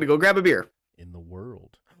 I'm going to go grab a beer. In the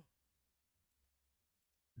world.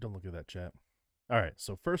 Don't look at that, chat. All right.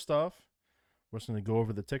 So first off, we're just going to go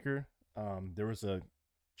over the ticker. There was a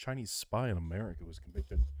Chinese spy in America who was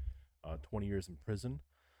convicted 20 years in prison,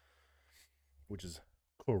 which is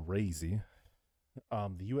crazy.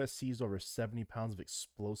 The U.S. seized over 70 pounds of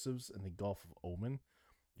explosives in the Gulf of Oman.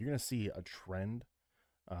 You're going to see a trend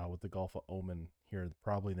with the Gulf of Oman here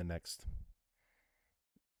probably in the next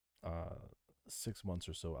 6 months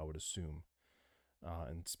or so, I would assume.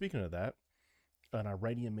 And speaking of that, an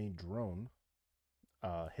Iranian-made drone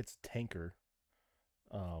hits a tanker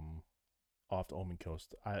off the Oman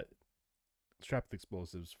coast. Strapped with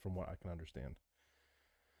explosives, from what I can understand.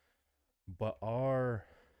 But our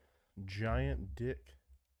giant dick,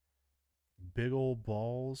 big old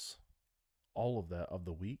balls, all of that of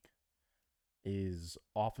the week is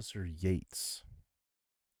Officer Yates.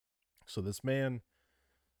 So this man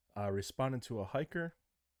responded to a hiker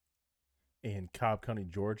in Cobb County,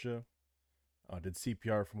 Georgia. Did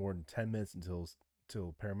CPR for more than 10 minutes until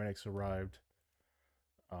paramedics arrived.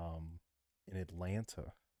 In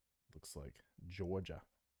Atlanta, looks like Georgia.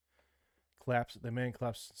 The man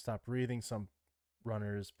collapsed, stopped breathing. Some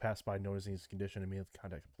runners passed by noticing his condition and immediately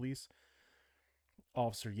contacted police.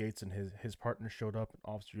 Officer Yates and his partner showed up.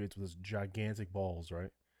 Officer Yates with his gigantic balls,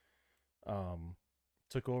 right?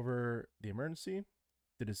 Took over the emergency,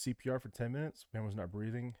 did his CPR for 10 minutes. Man was not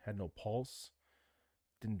breathing, had no pulse,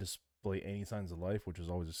 didn't display any signs of life, which was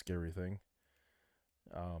always a scary thing.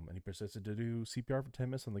 And he persisted to do CPR for 10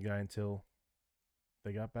 minutes on the guy until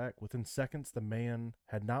they got back. Within seconds, the man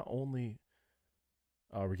had not only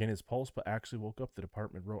regained his pulse, but actually woke up, the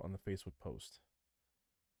department wrote on the Facebook post.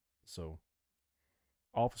 So,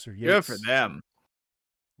 Officer Yates. Good for them.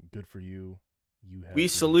 Good for you. We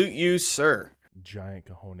salute you, sir. Giant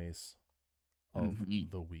cojones of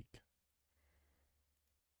the week.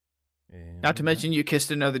 And not to mention you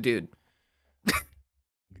kissed another dude.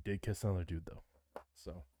 You did kiss another dude, though.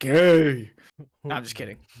 So gay. No, I'm just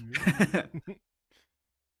kidding.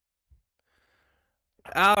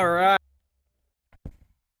 All right.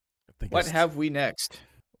 What have we next?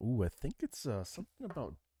 Ooh, I think it's something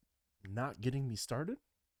about not getting me started.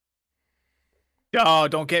 Oh,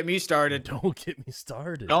 don't get me started. Don't get me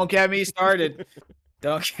started. Don't get me started.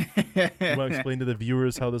 Don't. You want to explain to the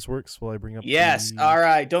viewers how this works while I bring up? Yes. All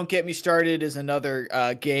right. Don't get me started is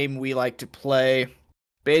another game we like to play.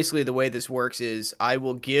 Basically, the way this works is I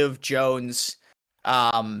will give Jones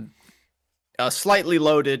a slightly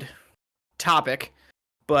loaded topic,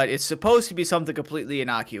 but it's supposed to be something completely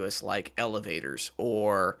innocuous, like elevators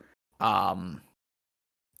or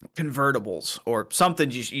convertibles or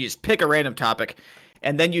something. You just pick a random topic,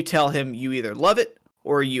 and then you tell him you either love it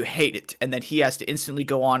or you hate it, and then he has to instantly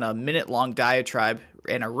go on a minute-long diatribe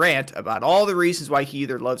and a rant about all the reasons why he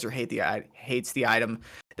either loves or hates the item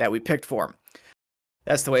that we picked for him.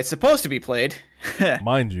 That's the way it's supposed to be played.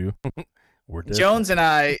 Mind you, we're different. Jones and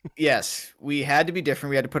I, yes, we had to be different.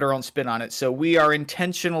 We had to put our own spin on it. So we are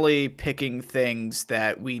intentionally picking things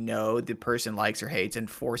that we know the person likes or hates and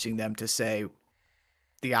forcing them to say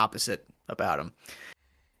the opposite about them.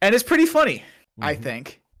 And it's pretty funny, I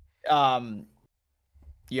think.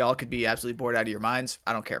 Y'all could be absolutely bored out of your minds.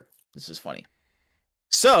 I don't care. This is funny.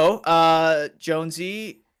 So,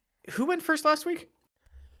 Jonesy, who went first last week?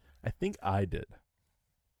 I think I did.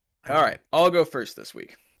 All right, I'll go first this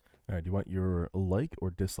week. All right, do you want your like or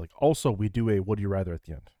dislike? Also, we do a would you rather at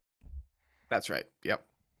the end. That's right. Yep.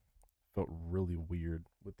 Felt really weird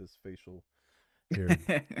with this facial hair.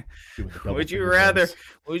 doing the double Would you finger rather dance.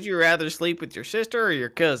 would you rather sleep with your sister or your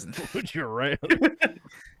cousin? Would you rather?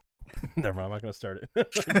 Never mind, I'm not gonna start it.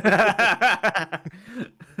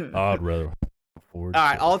 I'd rather. All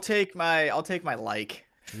right, I'll take my like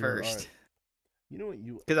You're first right. You know what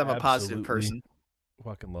you? because I'm a positive absolutely person.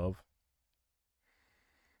 Fucking love.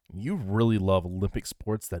 You really love Olympic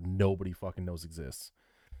sports that nobody fucking knows exists.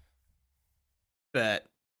 Bet.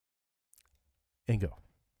 And go.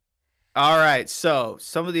 All right, so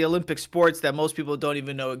some of the Olympic sports that most people don't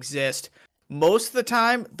even know exist. Most of the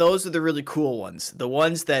time, those are the really cool ones. The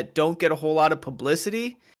ones that don't get a whole lot of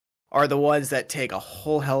publicity are the ones that take a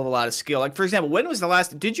whole hell of a lot of skill. Like, for example, when was the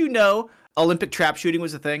last... Did you know Olympic trap shooting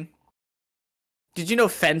was a thing? Did you know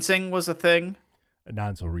fencing was a thing? Not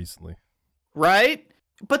until recently. Right?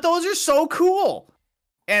 But those are so cool.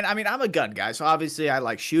 And, I mean, I'm a gun guy, so obviously I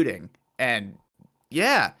like shooting. And,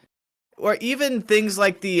 yeah. Or even things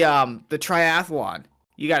like the triathlon.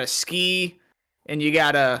 You got to ski, and you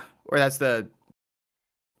got to... Or that's the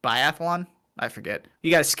biathlon? I forget.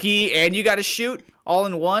 You got to ski and you got to shoot all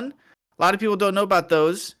in one. A lot of people don't know about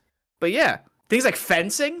those. But yeah, things like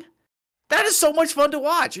fencing. That is so much fun to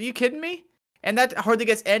watch. Are you kidding me? And that hardly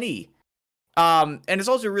gets any. And it's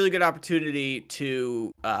also a really good opportunity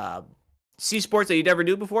to see sports that you never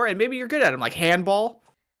knew before. And maybe you're good at them, like handball,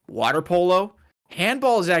 water polo.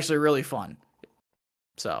 Handball is actually really fun.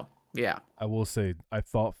 So, yeah. I will say, I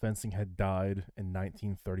thought fencing had died in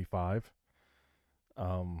 1935.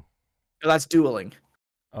 That's dueling.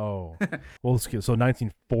 Oh. Well, let's get, so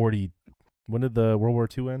 1940. When did the World War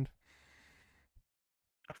II end?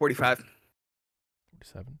 45.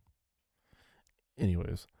 47.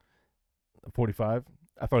 Anyways, 45.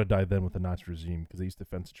 I thought it died then with the Nazi regime because they used to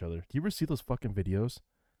fence each other. Do you ever see those fucking videos?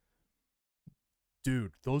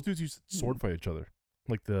 Dude, those dudes used to sword fight each other.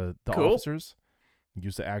 Like the Cool. officers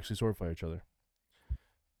used to actually sword fight each other.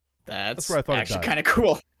 That's where I thought it actually died. kind of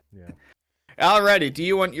cool. Yeah. Alrighty, do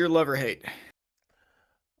you want your love or hate?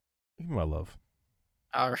 Give me my love.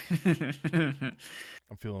 All right.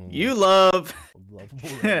 I'm feeling You love. lovable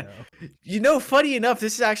right now. You know, funny enough,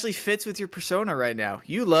 this actually fits with your persona right now.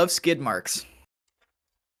 You love skid marks.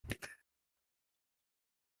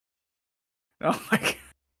 Oh my god.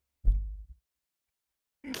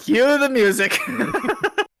 Cue the music.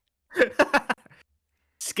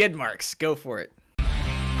 Skid marks. Go for it.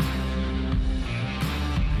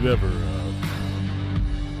 You ever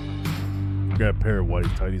grab a pair of white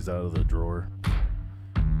tighties out of the drawer,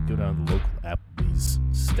 go down to the local Applebee's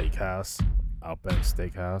steakhouse, Outback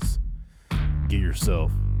Steakhouse, get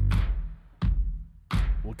yourself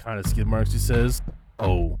what kind of skid marks he says?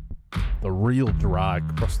 Oh, the real dry,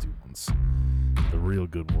 crusty ones. The real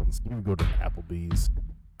good ones. You can go to Applebee's,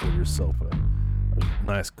 get yourself a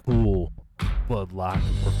nice, cool Bud Light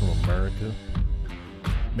or from America.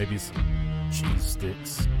 Maybe some cheese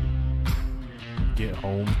sticks. Get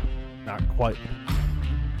home, not quite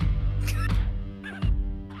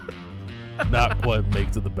make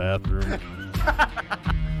it to the bathroom.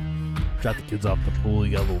 Got the kids off the pool,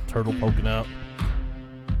 you got a little turtle poking out.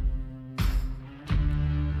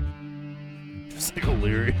 Just like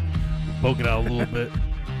O'Leary, poking out a little bit.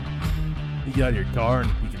 You get out of your car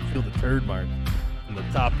and you can feel the turd mark from the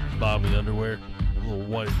top and bottom of the underwear. The little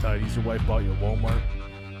white tighties your wife bought you at Walmart.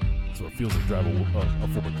 So it feels like driving a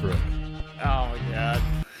Ford truck. Oh my god.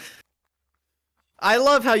 I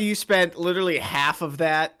love how you spent literally half of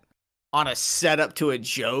that on a setup to a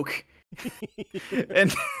joke.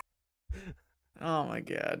 And oh my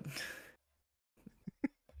god.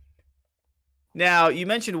 Now, you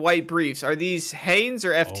mentioned white briefs. Are these Hanes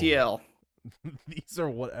or FTL? These are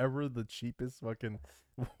whatever the cheapest fucking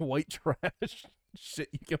white trash shit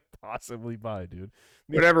you can possibly buy, dude.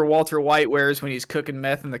 Whatever Walter White wears when he's cooking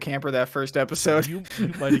meth in the camper that first episode. You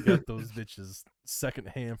might have got those bitches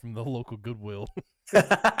secondhand from the local Goodwill.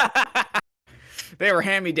 They were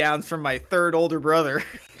hand-me-downs from my third older brother.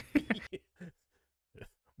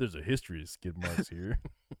 There's a history of skid marks here.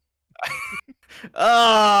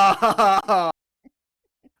 Oh,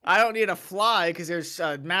 I don't need a fly because there's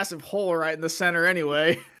a massive hole right in the center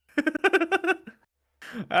anyway.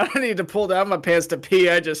 I don't need to pull down my pants to pee.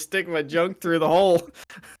 I just stick my junk through the hole.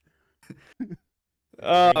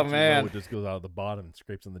 Oh man! It just goes out of the bottom and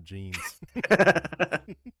scrapes on the jeans.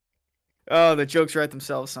 Oh, the jokes write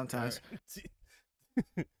themselves sometimes.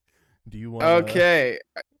 Do you want? Okay.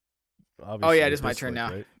 Oh yeah, it is my dislike, turn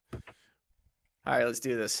now. right? All right, let's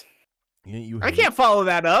do this. You I hate, can't follow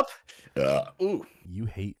that up. Ooh. You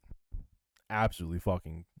hate, absolutely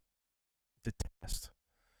fucking detest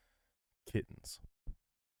kittens.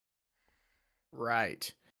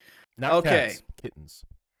 Right. Not Okay. cats, kittens.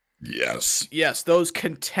 Yes, those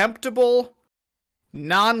contemptible,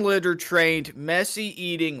 non-litter trained, messy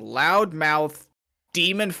eating, loudmouth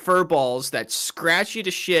demon furballs that scratch you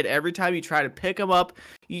to shit every time you try to pick them up.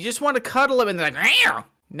 You just want to cuddle them and they're like, "Meow."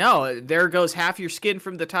 No, there goes half your skin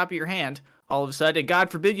from the top of your hand all of a sudden. And God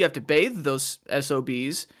forbid you have to bathe those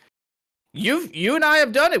SOBs. You and I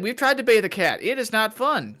have done it. We've tried to bathe a cat. It is not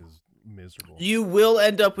fun. It is miserable. You will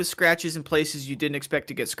end up with scratches in places you didn't expect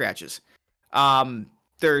to get scratches.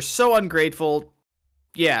 They're so ungrateful.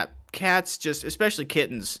 Yeah, cats, just especially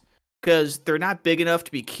kittens, because they're not big enough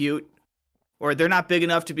to be cute, or they're not big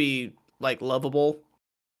enough to be like lovable,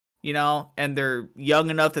 and they're young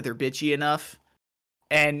enough that they're bitchy enough,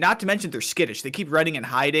 and not to mention they're skittish. They keep running and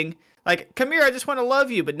hiding. Like, come here, I just want to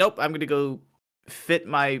love you, but nope, I'm gonna go fit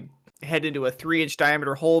my head into a 3-inch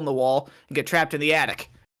diameter hole in the wall and get trapped in the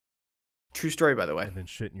attic. True story, by the way. And then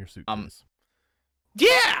shit in your suitcase.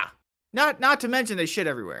 Yeah. Not to mention they shit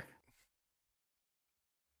everywhere.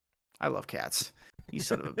 I love cats. You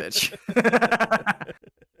son of a bitch.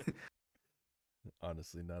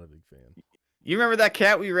 Honestly, not a big fan. You remember that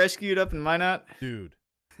cat we rescued up in Minot? Dude.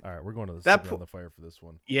 All right, we're going to That on the fire for this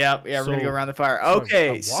one. Yeah, we're gonna go around the fire. I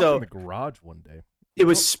Okay, walked so in the garage one day. it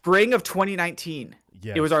was spring of 2019.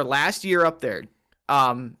 Yeah. It was our last year up there.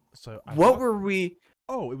 So what were we?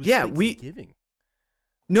 Oh, it was Yeah, Thanksgiving.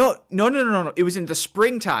 No. It was in the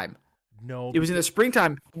springtime. No. It was in the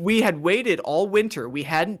springtime. We had waited all winter. We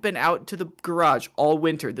hadn't been out to the garage all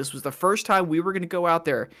winter. This was the first time we were going to go out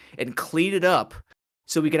there and clean it up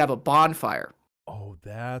so we could have a bonfire. Oh,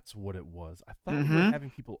 that's what it was. I thought we were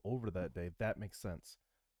having people over that day. That makes sense.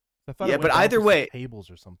 I thought Yeah, but either way,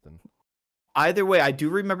 tables or something. Either way, I do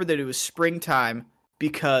remember that it was springtime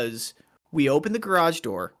because we opened the garage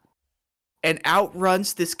door and out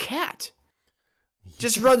runs this cat.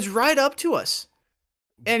 Just runs right up to us.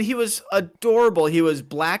 And he was adorable. He was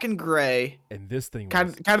black and gray. And this thing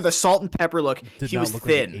kind of the salt and pepper look. He was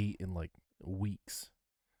thin. Like he ate in like weeks.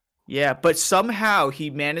 Yeah, but somehow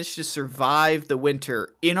he managed to survive the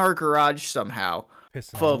winter in our garage somehow.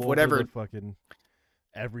 Full of whatever fucking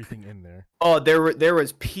everything in there. Oh, there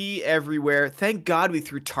was pee everywhere. Thank God we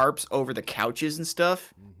threw tarps over the couches and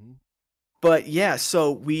stuff. Mm-hmm. But yeah,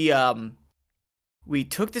 so we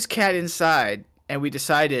took this cat inside and we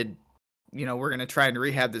decided, we're gonna try and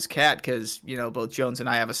rehab this cat because both Jones and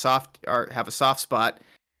I have a soft spot.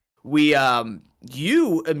 We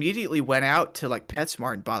you immediately went out to like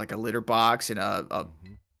PetSmart and bought like a litter box and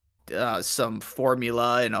some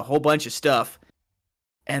formula and a whole bunch of stuff.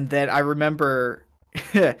 And then I remember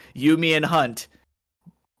you, me, and Hunt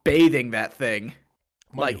bathing that thing.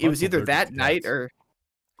 Like it was either that night or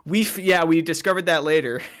we discovered that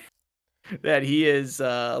later that he is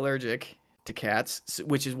allergic to cats,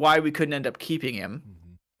 which is why we couldn't end up keeping him.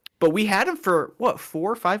 Mm-hmm. But we had him for what,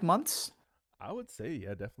 4 or 5 months? I would say, yeah,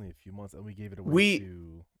 definitely a few months, and we gave it away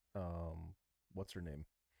to what's her name?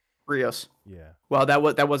 Rios. Yeah. Well,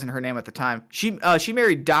 that wasn't her name at the time. She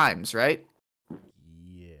married Dimes, right?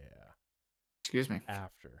 Yeah. Excuse me.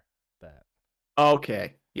 After that.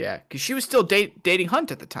 Okay. Yeah, because she was still dating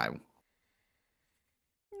Hunt at the time.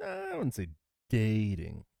 No, I wouldn't say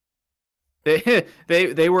dating.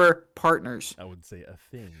 They were partners. I would say a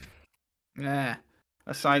thing. Nah,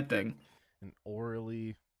 a side thing. An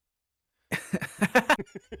orally.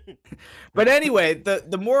 But anyway,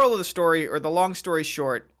 the moral of the story, or the long story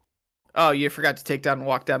short, oh, you forgot to take down and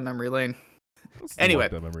walk down memory lane. Anyway,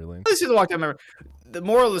 this is the walk down memory. The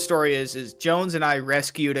moral of the story is Jones and I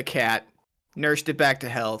rescued a cat, nursed it back to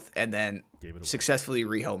health, and then successfully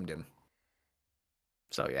rehomed him.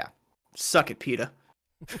 So yeah, suck it, PETA.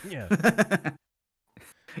 Yeah.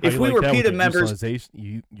 If we were PETA members,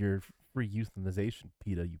 your free euthanization,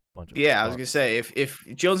 PETA, you bunch of I was gonna say if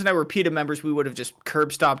Jones and I were PETA members, we would have just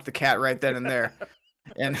curb stomped the cat right then and there,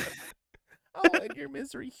 and I'll end your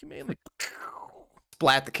misery humanely.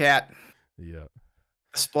 Splat the cat. Yeah.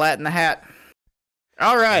 Splat in the hat.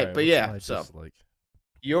 All right, but yeah. So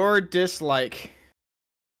your dislike.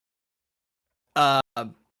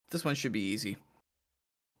 This one should be easy.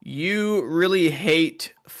 You really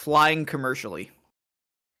hate flying commercially.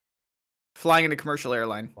 Flying in a commercial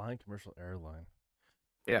airline. Flying commercial airline.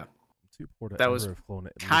 Yeah. I'm too poor to that was have flown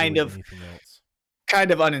it kind of anything else. Kind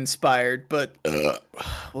of uninspired, but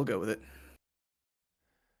we'll go with it.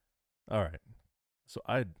 All right. So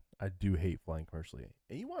I I do hate flying commercially.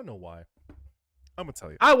 And you want to know why? I'm going to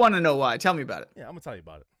tell you. I want to know why. Tell me about it. Yeah, I'm going to tell you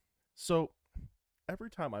about it. So, every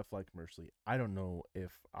time I fly commercially, I don't know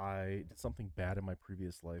if I did something bad in my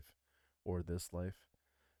previous life or this life,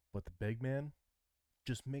 but the big man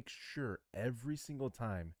just makes sure every single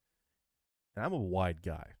time, and I'm a wide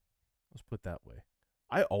guy, let's put it that way,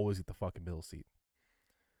 I always get the fucking middle seat.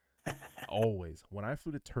 Always. When I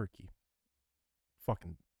flew to Turkey,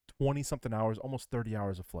 fucking 20 something hours, almost 30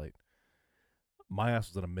 hours of flight, my ass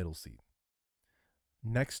was in a middle seat.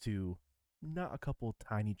 Next to not a couple of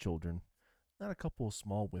tiny children, not a couple of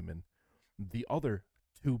small women, the other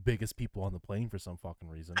two biggest people on the plane for some fucking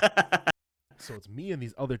reason. So it's me and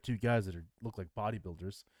these other two guys that look like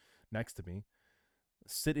bodybuilders next to me,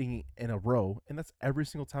 sitting in a row, and that's every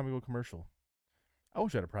single time we go commercial. I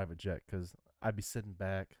wish I had a private jet because I'd be sitting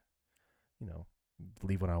back,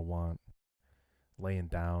 leave when I want, laying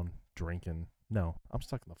down, drinking. No, I'm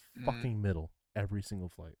stuck in the fucking middle every single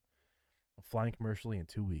flight. I'm flying commercially in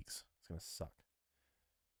 2 weeks. It's going to suck.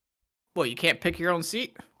 Well, you can't pick your own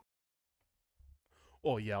seat.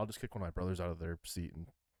 Oh, yeah, I'll just kick one of my brothers out of their seat and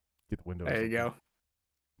get the window. There you go.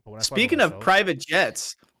 But when I fly by Speaking of myself- private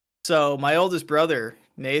jets, so my oldest brother,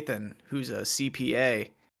 Nathan, who's a CPA,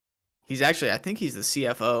 he's actually, I think he's the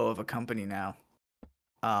CFO of a company now.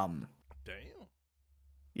 Damn.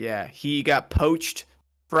 Yeah, he got poached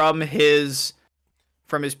from his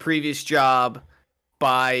previous job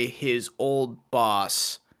by his old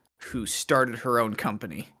boss who started her own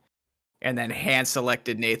company. And then hand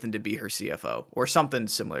selected Nathan to be her CFO or something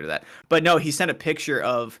similar to that. But no, he sent a picture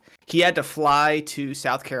of he had to fly to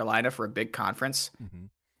South Carolina for a big conference,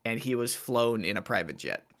 and he was flown in a private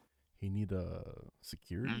jet. He need a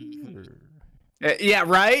security or Yeah,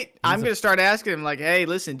 right. I'm gonna start asking him like, hey,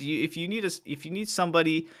 listen, if you need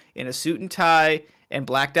somebody in a suit and tie and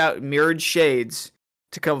blacked out mirrored shades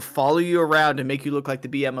to come follow you around and make you look like the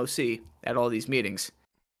BMOC at all these meetings,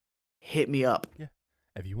 hit me up. Yeah,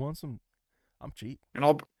 if you want some. I'm cheap. And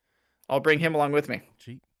I'll bring him along with me.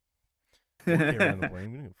 Cheap. Okay, around the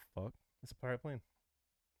plane. We don't give a fuck. It's a pirate plane.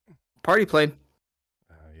 Party plane.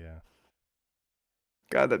 Yeah.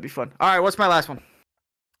 God, that'd be fun. All right, what's my last one?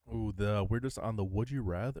 Ooh, we're just on the would you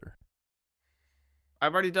rather.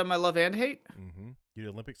 I've already done my love and hate. You did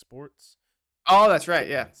Olympic sports. Oh, that's right.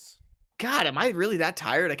 Yeah. God, am I really that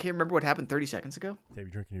tired? I can't remember what happened 30 seconds ago. Have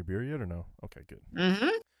you drinking your beer yet or no? Okay, good. Mm-hmm.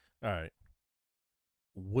 All right.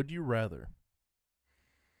 Would you rather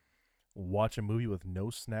watch a movie with no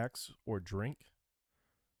snacks or drink,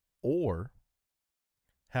 or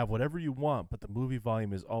have whatever you want, but the movie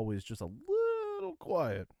volume is always just a little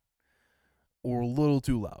quiet or a little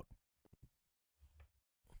too loud?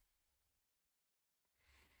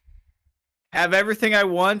 Have everything I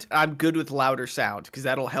want. I'm good with louder sound because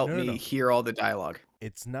that'll help me hear all the dialogue.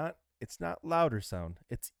 It's not louder sound.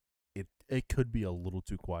 It could be a little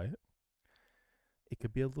too quiet. It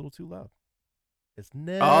could be a little too loud. It's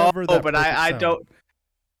never that. But I don't.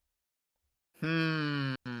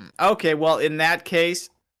 Okay, well, in that case,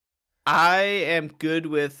 I am good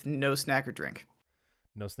with no snack or drink.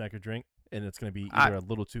 No snack or drink, and it's going to be either a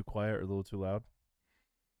little too quiet or a little too loud.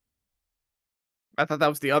 I thought that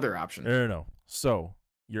was the other option. No. So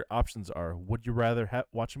your options are: would you rather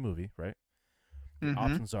watch a movie, right? The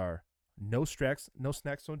options are no snacks,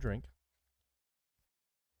 no drink,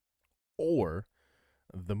 or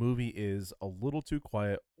the movie is a little too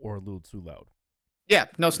quiet or a little too loud. Yeah,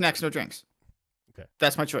 no snacks, no drinks. Okay.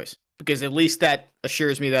 That's my choice. Because at least that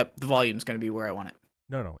assures me that the volume's going to be where I want it.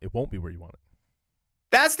 No, it won't be where you want it.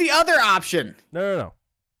 That's the other option. No.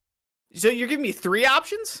 So you're giving me 3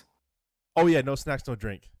 options? Oh, yeah, no snacks, no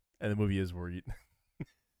drink. And the movie is where you...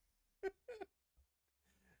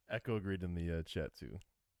 Echo agreed in the chat, too.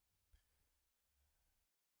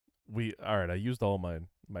 All right, I used all my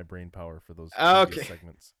brain power for those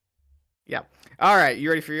segments. Yeah. All right, you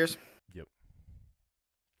ready for yours? Yep.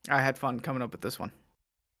 I had fun coming up with this one.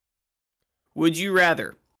 Would you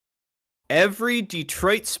rather every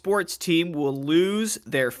Detroit sports team will lose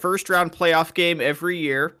their first round playoff game every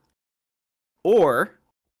year, or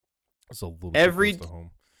That's a little every too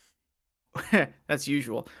close to home. That's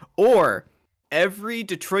usual, or every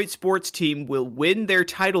Detroit sports team will win their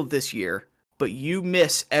title this year, but you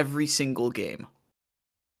miss every single game?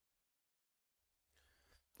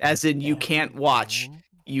 As in, you can't watch.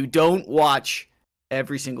 You don't watch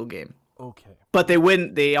every single game. Okay. But they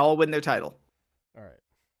win. They all win their title. All right.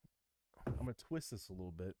 I'm going to twist this a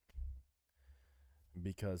little bit.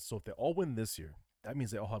 Because, so if they all win this year, that means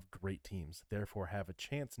they all have great teams. Therefore, have a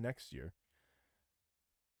chance next year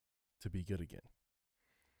to be good again.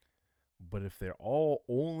 But if they're all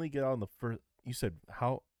only get on the first... You said,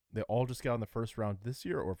 how They all just got in the first round this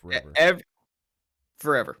year or forever?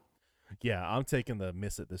 Forever. Yeah, I'm taking the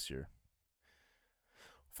miss it this year.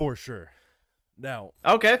 For sure. Now,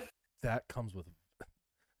 Okay. that comes with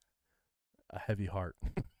a heavy heart.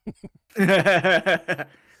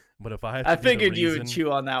 But if I have to I be figured the you reason, would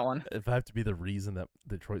chew on that one. if I have to be the reason that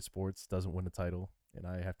Detroit sports doesn't win a title and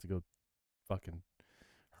I have to go fucking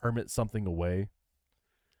hermit something away,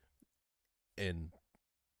 and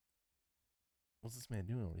what's this man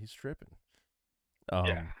doing? He's tripping.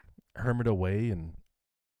 Hermit away and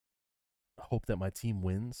hope that my team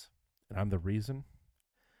wins and I'm the reason,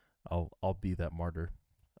 I'll be that martyr.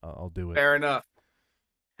 I'll do it. Fair enough.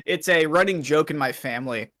 It's a running joke in my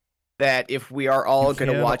family that if we are all going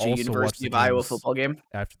to can watch a also watch University the of Iowa games football game.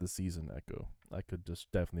 After the season, I could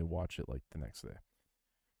just definitely watch it like the next day.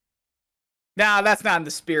 Nah, that's not in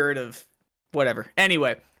the spirit of whatever.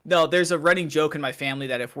 Anyway, no, there's a running joke in my family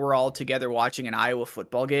that if we're all together watching an Iowa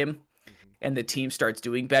football game and the team starts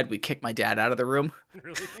doing bad, we kick my dad out of the room.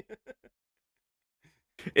 Really?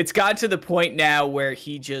 It's gotten to the point now where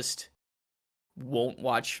he just won't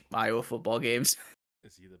watch Iowa football games.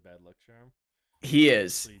 Is he the bad luck charm? He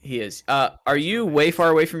is. He is. Are you way far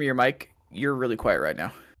away from your mic? You're really quiet right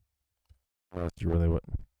now. You really what?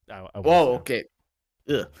 Whoa, okay.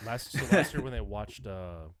 Ugh. Last year when they watched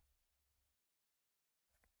far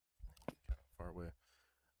away.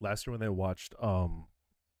 Last year when they watched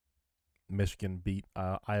Michigan beat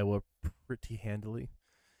Iowa pretty handily.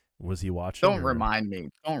 Was he watching? Don't remind me.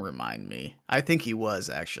 Don't remind me. I think he was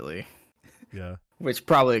actually. Yeah. Which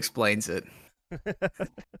probably explains it.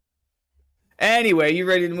 Anyway, you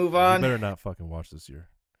ready to move on? You better not fucking watch this year.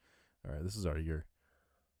 All right, this is our year.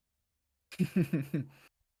 It's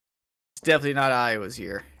definitely not Iowa's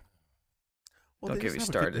year. Well, Don't get me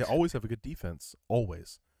started. They always have a good defense.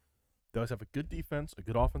 Always. They always have a good defense, a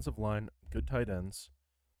good offensive line, good tight ends,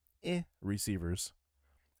 receivers,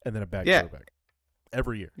 and then a bad quarterback.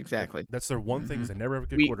 Every year. Exactly. That's their one thing is they never have a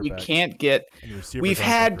good quarterback. We can't get. We've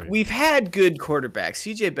had good quarterbacks.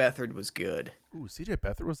 C.J. Beathard was good. Ooh, C.J.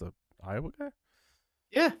 Beathard was a Iowa guy?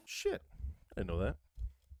 Yeah. Shit. I didn't know that.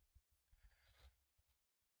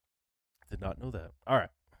 Did not know that. All right.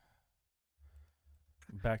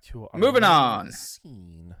 Back to our moving on.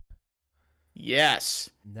 Scene. Yes.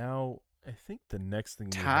 Now, I think the next thing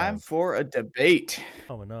time for a debate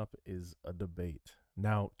coming up is a debate.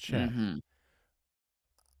 Now, chat.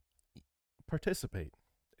 Participate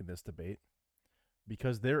in this debate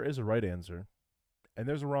because there is a right answer and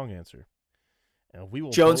there's a wrong answer. And we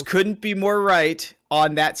will Jones couldn't be more right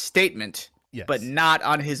on that statement, yes, but not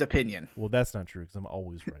on his opinion. Well, that's not true because I'm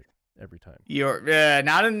always right every time. You're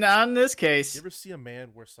not in this case. You ever see a man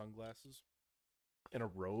wear sunglasses in a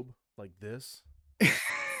robe like this?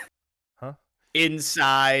 Huh?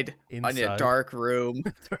 Inside in a dark room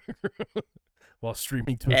while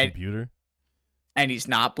streaming to a computer. And he's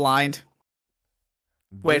not blind.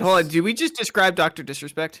 Wait, hold on. Did we just describe Dr.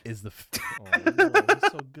 Disrespect? Is the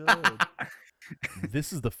he's so good.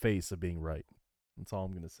 This is the face of being right. That's all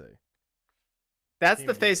I'm gonna say. That's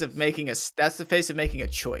the face of making a. That's the face of making a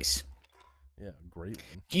choice. Yeah, great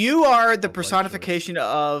one. You are the personification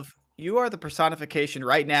of. You are the personification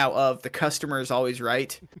right now of the customer is always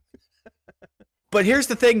right. But here's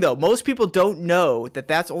the thing, though. Most people don't know that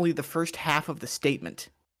that's only the first half of the statement.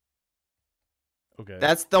 Okay.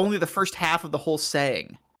 That's only the first half of the whole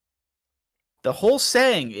saying. The whole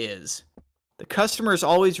saying is, the customer is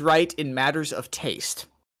always right in matters of taste.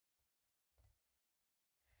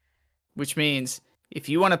 Which means, if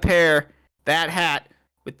you want to pair that hat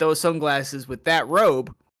with those sunglasses with that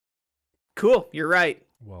robe, cool, you're right.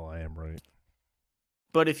 Well, I am right.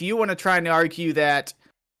 But if you want to try and argue that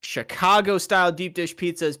Chicago-style deep dish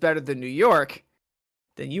pizza is better than New York,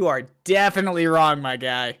 then you are definitely wrong, my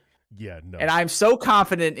guy. Yeah, no. And I'm so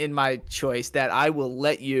confident in my choice that I will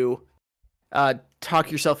let you talk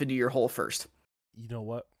yourself into your hole first. You know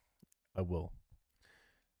what? I will.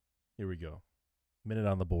 Here we go. Minute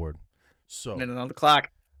on the board. So, minute on the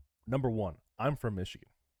clock. Number one, I'm from Michigan.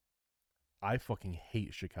 I fucking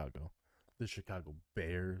hate Chicago. The Chicago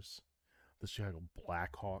Bears, the Chicago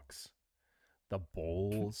Blackhawks, the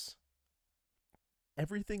Bulls.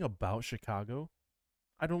 Everything about Chicago,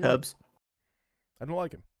 I don't like. I don't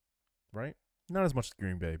like him. Right? Not as much as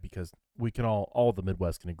Green Bay because we can all the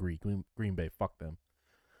Midwest can agree. Green Bay, fuck them.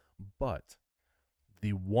 But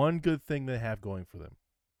the one good thing they have going for them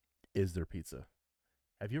is their pizza.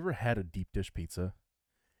 Have you ever had a deep dish pizza?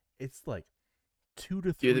 It's like 2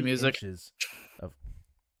 to 3 inches of.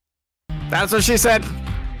 That's what she said.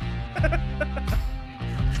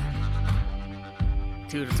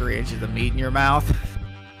 2 to 3 inches of meat in your mouth.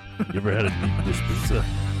 You ever had a deep dish pizza?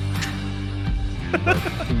 like 2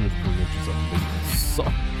 or 3 inches of meat and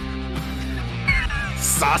sauce.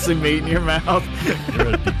 Sauce and meat in your mouth. You're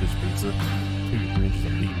at a deep dish pizza, 2 to 3 inches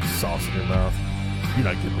of meat and sauce in your mouth. You're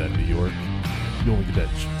not getting that in New York. You only get that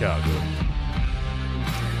in Chicago.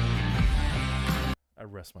 I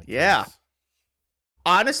rest my case. Yeah.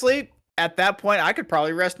 Honestly, at that point, I could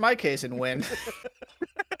probably rest my case and win.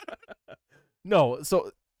 No,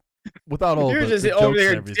 so without all You're the, just the over jokes and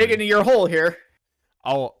there everything, digging in your hole here.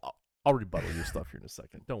 I'll rebuttal your stuff here in a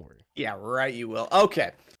second. Don't worry. Yeah, right. You will.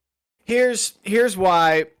 Okay. Here's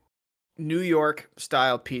why New York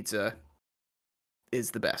style pizza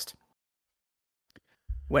is the best.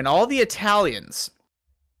 When all the Italians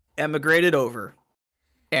emigrated over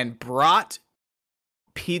and brought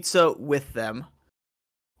pizza with them,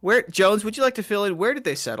 where Jones, would you like to fill in? Where did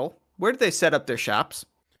they settle? Where did they set up their shops?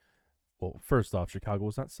 Well, first off, Chicago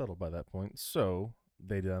was not settled by that point, so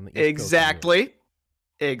they did on the East Coast.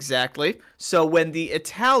 Exactly. So when the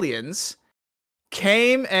Italians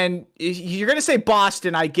came, and you're gonna say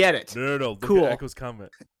Boston, I get it. No. Look Cool. at Echo's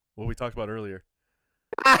comment. What we talked about earlier.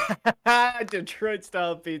 Detroit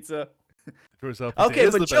style pizza. Detroit style pizza Okay,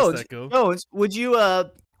 is but the Jones, best, Echo. Jones, would you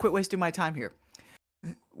quit wasting my time here?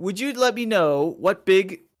 Would you let me know what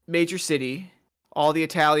big major city all the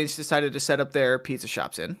Italians decided to set up their pizza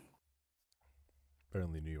shops in?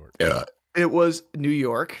 Apparently New York. Yeah. It was New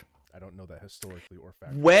York. I don't know that historically or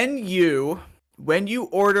factually. When you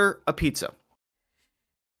order a pizza,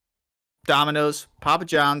 Domino's, Papa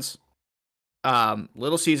John's,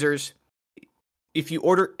 Little Caesars, if you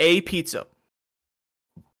order a pizza,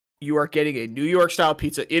 you are getting a New York style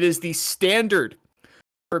pizza. It is the standard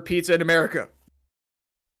for pizza in America.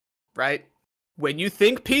 Right? When you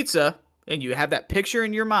think pizza and you have that picture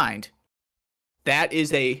in your mind, that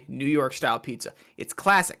is a New York style pizza. It's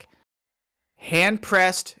classic.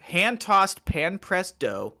 Hand-pressed, hand-tossed, pan-pressed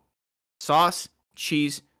dough, sauce,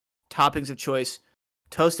 cheese, toppings of choice,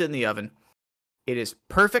 toast it in the oven. It is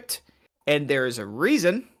perfect, and there is a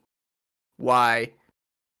reason why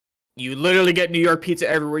you literally get New York pizza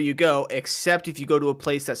everywhere you go, except if you go to a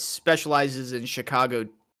place that specializes in Chicago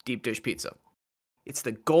deep dish pizza. It's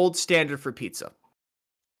the gold standard for pizza.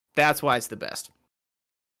 That's why it's the best.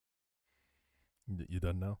 You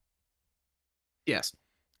done now? Yes.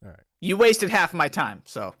 All right. You wasted half my time,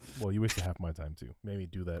 so. Well, you wasted half my time too. Made me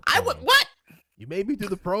do that. I would promo. what? You made me do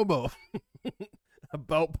the promo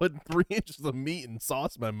about putting 3 inches of meat and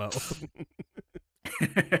sauce in my mouth.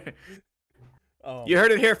 You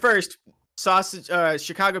heard it here first. Sausage,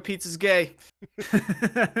 Chicago pizza's gay. Which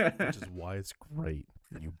is why it's great.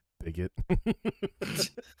 You bigot.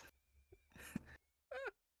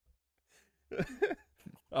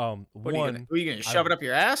 What are you gonna shove it up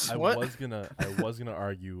your ass? I What? was gonna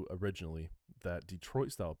argue originally that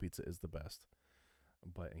Detroit style pizza is the best,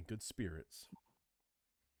 but in good spirits.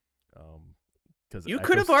 Because You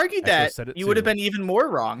could have argued that. You would have been even more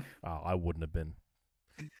wrong. Oh, I wouldn't have been.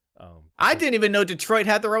 I didn't even know Detroit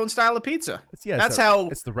had their own style of pizza. It's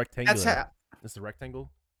the rectangular. It's the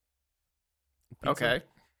rectangle. Pizza. Okay.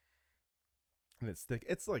 And it's thick.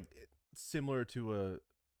 It's like similar to a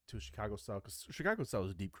Chicago style, because Chicago style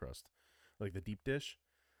is deep crust, like the deep dish.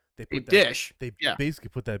 They basically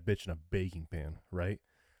put that bitch in a baking pan, right?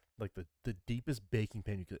 Like the deepest baking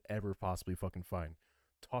pan you could ever possibly fucking find.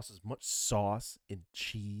 Toss as much sauce and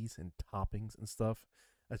cheese and toppings and stuff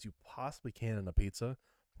as you possibly can in a pizza.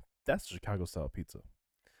 That's Chicago style pizza.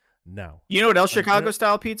 Now, you know what else Chicago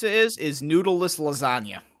style pizza is? Is noodleless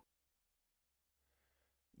lasagna.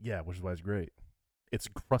 Yeah, which is why it's great. It's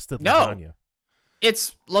crusted lasagna.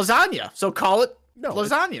 It's lasagna, so call it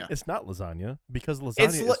lasagna. It's not lasagna because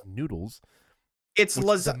lasagna is noodles. It's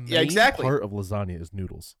lasagna. Yeah, exactly. Part of lasagna is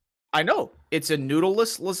noodles. I know. It's a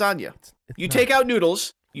noodleless lasagna. It's take out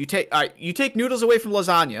noodles. You take noodles away from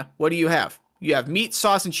lasagna. What do you have? You have meat,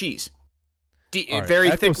 sauce, and cheese. Right, very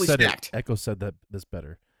Echo thickly said stacked. Echo said that this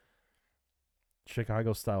better.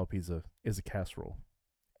 Chicago style pizza is a casserole,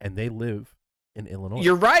 and they live in Illinois.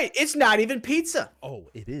 You're right. It's not even pizza. Oh,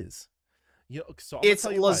 it is. So it's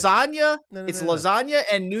lasagna. It's lasagna,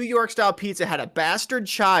 and New York style pizza had a bastard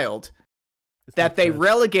child that they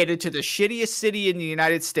relegated to the shittiest city in the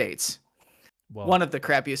United States. Well, one of the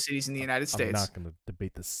crappiest cities in the United States. I'm not going to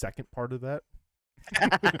debate the second part of that.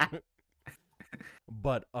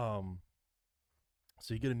 But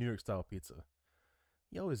so you get a New York style pizza.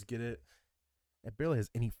 You always get it. It barely has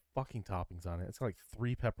any fucking toppings on it. It's got like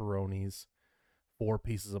 3 pepperonis, 4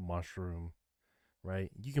 pieces of mushroom, right?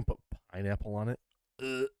 You can put pineapple on it,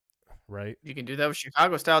 right? You can do that with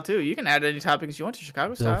Chicago style too. You can add any toppings you want to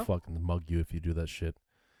Chicago style. They'll fucking mug you if you do that shit.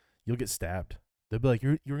 You'll get stabbed. They'll be like,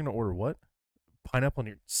 "You're gonna order what? Pineapple on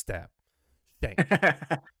your stab." Dang.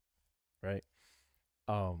 Right.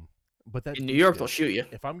 But that In New York, yeah, they'll shoot you.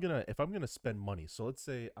 if I'm gonna spend money, so let's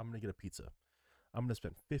say I'm gonna get a pizza, I'm gonna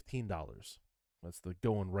spend $15. That's the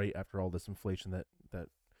going rate after all this inflation that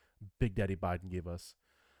Big Daddy Biden gave us.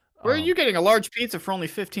 Where are you getting a large pizza for only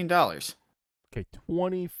 $15? Okay,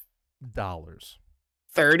 $20.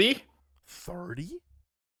 30? 30?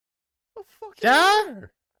 The fuck? Yeah.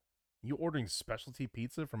 You ordering specialty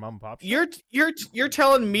pizza from mom and pop shop? You're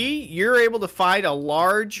telling me you're able to find a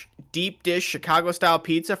large deep dish Chicago style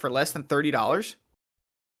pizza for less than $30?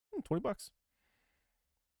 $20.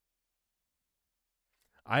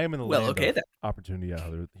 I am in the Well, land okay of then. opportunity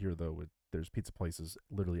out here though. There's pizza places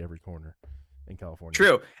literally every corner in California.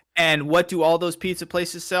 True. And what do all those pizza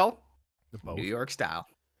places sell? Both. New York style.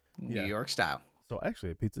 Yeah. New York style. So actually,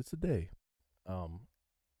 I had pizza today.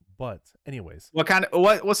 But anyways,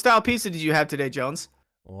 What style pizza did you have today, Jones?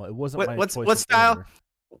 well, it wasn't my What choice of style? order.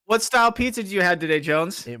 What style pizza did you have today,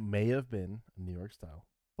 Jones? It may have been New York style,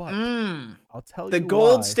 but I'll tell The you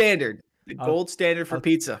gold why. standard. The gold standard for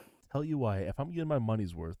pizza. Tell you why. If I'm getting my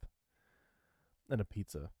money's worth and a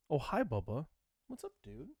pizza. Oh, hi, Bubba. What's up,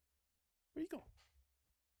 dude? Where you going?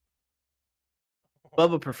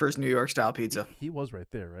 Bubba prefers New York style pizza. He was right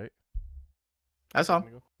there, right? That's all.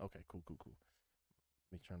 Okay, cool.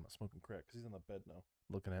 Make sure I'm not smoking crack because he's on the bed now,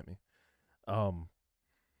 looking at me.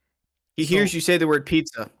 He hears you say the word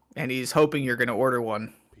pizza, and he's hoping you're going to order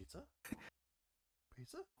one. Pizza?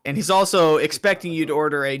 And he's also expecting you to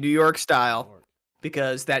order a New York style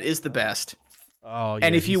because that is the best. Oh, yeah.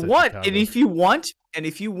 And if you want,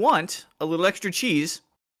 a little extra cheese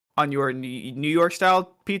on your New York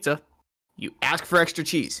style pizza, you ask for extra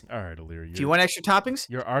cheese. All right, Illyria. If you want extra toppings,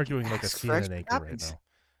 you're arguing like a ask for CNN extra anchor right toppings. now.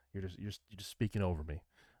 You're just speaking over me.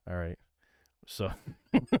 All right. So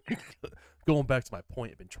going back to my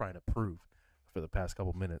point, I've been trying to prove for the past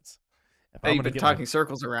couple minutes. If I'm you've been talking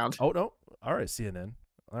circles around. Oh no! All right, CNN.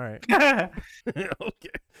 All right. Okay.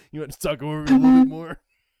 You want to talk over me a little bit more?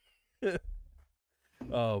 If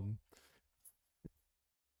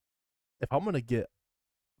I'm gonna get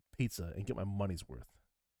pizza and get my money's worth,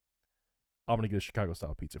 I'm gonna get a Chicago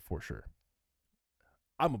style pizza for sure.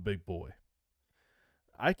 I'm a big boy.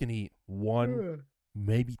 I can eat one,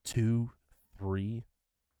 maybe 2, 3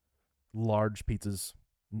 large pizzas,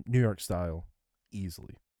 New York style,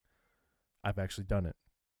 easily. I've actually done it.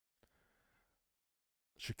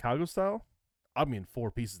 Chicago style, I'm eating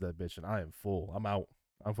 4 pieces of that bitch and I am full. I'm out.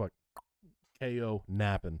 I'm fucking KO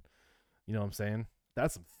napping. You know what I'm saying?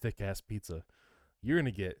 That's some thick ass pizza. You're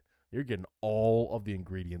getting all of the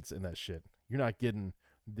ingredients in that shit. You're not getting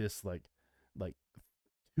this like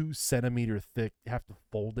 2 centimeter thick, you have to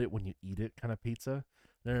fold it when you eat it kind of pizza.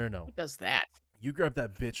 No. Who does that? You grab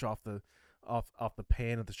that bitch off the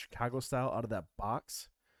pan of the Chicago style out of that box,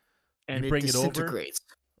 And you it bring it over. disintegrates.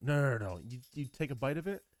 No. You take a bite of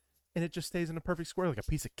it, and it just stays in a perfect square like a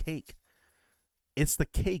piece of cake. It's the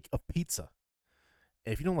cake of pizza.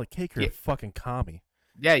 And if you don't like cake, you're a fucking commie.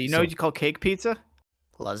 Yeah, you know what you call cake pizza?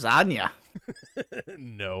 Lasagna.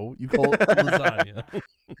 No, you call it lasagna.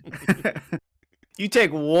 You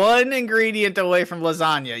take one ingredient away from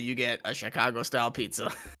lasagna, you get a Chicago style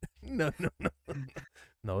pizza. No.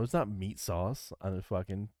 No, there's not meat sauce on a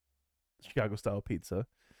fucking Chicago style pizza.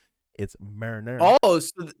 It's marinara.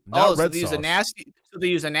 So they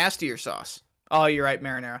use a nastier sauce. Oh, you're right,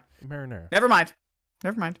 marinara. Marinara. Never mind.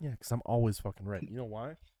 Yeah, because I'm always fucking right. You know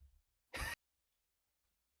why?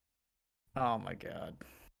 Oh my god.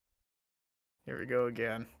 Here we go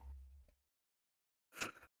again.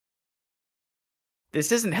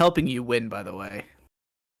 This isn't helping you win, by the way.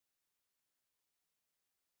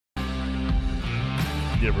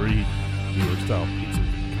 You ever eat New York style pizza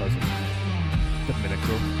with your cousin,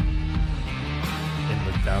 Domenico, in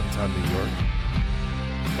the downtown New York?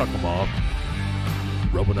 Tuck them off,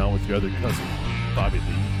 rubbing out with your other cousin, Bobby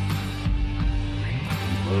Lee.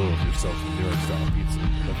 You love yourself some New York style pizza.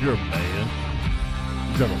 If you're a man,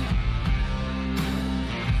 you got a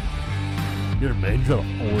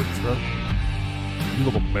Ford truck. You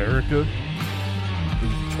love America. You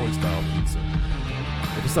get Detroit style pizza.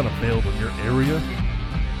 If it's not available in your area,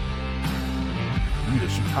 you need a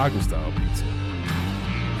Chicago style pizza.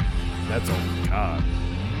 That's all we got.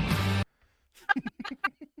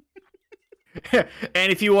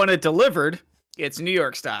 And if you want it delivered, it's New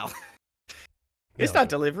York style. It's Hell not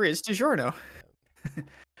delivery, it's DiGiorno.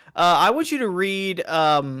 I want you to read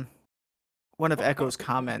one of Echo's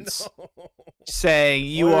comments saying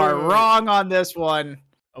you are wrong on this one.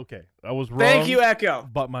 Okay, I was wrong. Thank you, Echo.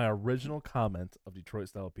 But my original comment of Detroit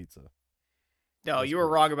style pizza. No, you were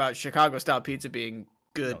wrong about Chicago style pizza being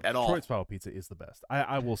good at all. Detroit style pizza is the best.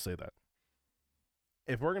 I will say that.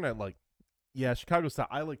 if we're gonna like, yeah, Chicago style.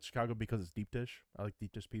 I like Chicago because it's deep dish. I like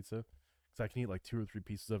deep dish pizza because I can eat like 2 or 3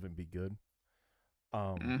 pieces of it and be good.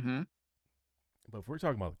 Mm-hmm. But if we're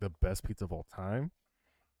talking about like, the best pizza of all time,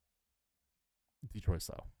 Detroit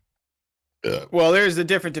style. Well, there's a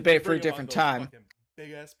different debate for a different time.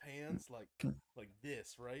 Big ass pans like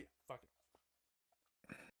this, right? Fucking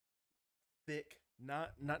thick,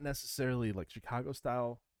 not necessarily like Chicago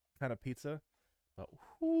style kind of pizza, but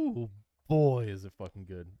whoo, boy, is it fucking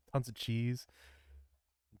good. Tons of cheese,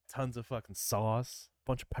 tons of fucking sauce,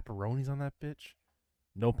 bunch of pepperonis on that bitch.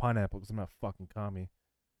 No pineapple because I'm not fucking commie.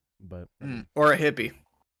 But Or a hippie.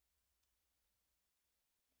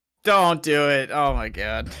 Don't do it. Oh my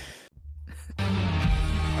god. I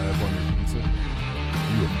have one your pizza.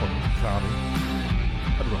 You a fucking commie.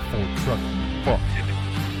 I do a full truck. Fuck.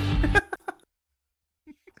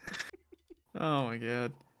 Oh my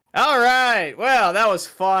god. All right. Well, that was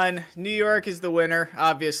fun. New York is the winner,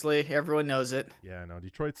 obviously. Everyone knows it. Yeah, no,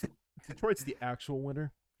 Detroit's the actual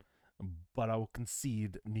winner. But I will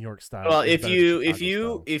concede New York style. Well, is if better you than if Chicago you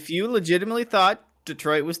style. if you legitimately thought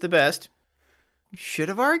Detroit was the best, you should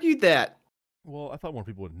have argued that. Well, I thought more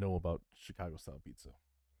people would know about Chicago style pizza,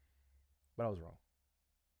 but I was wrong.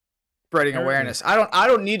 Spreading Apparently- awareness. I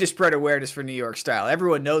don't need to spread awareness for New York style.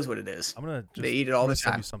 Everyone knows what it is. I'm gonna just, They eat it all I'm the gonna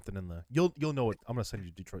send time. you something in the you'll know it. I'm gonna send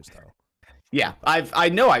you Detroit style. Yeah, I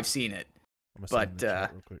know I've seen it. I'm gonna send it in But, the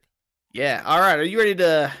chat real quick. Yeah. All right. Are you ready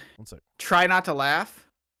to 1 sec. try not to laugh?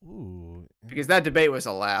 Ooh, Because that debate was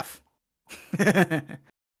a laugh.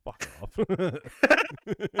 fuck off.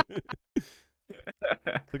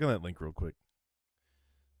 Click on that link real quick.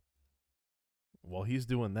 While he's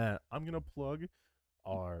doing that, I'm gonna plug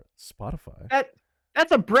our Spotify.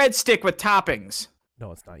 That's a breadstick with toppings.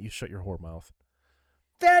 No, it's not. You shut your whore mouth.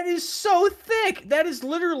 That is so thick. That is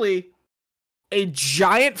literally a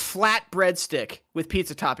giant flat breadstick with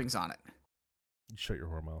pizza toppings on it. You shut your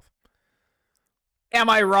whore mouth. Am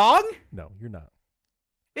I wrong? No, you're not.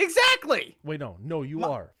 Exactly. Wait, no, you My-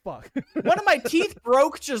 are. Fuck. One of my teeth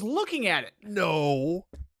broke just looking at it. No.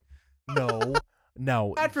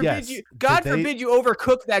 Now, God forbid yes. you. God Did they- forbid you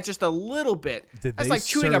overcook that just a little bit. Did That's they like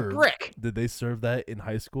chewing a serve- brick. Did they serve that in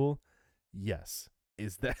high school? Yes.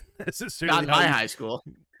 Is that necessarily Not in how my you- high school.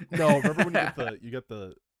 No, remember when you get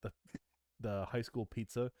the high school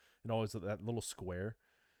pizza and always that little square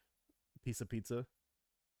piece of pizza?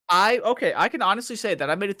 Okay, I can honestly say that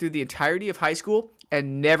I made it through the entirety of high school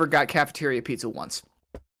and never got cafeteria pizza once.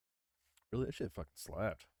 Really, that shit fucking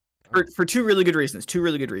slapped. For two really good reasons. Two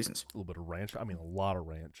really good reasons. A little bit of ranch. I mean, a lot of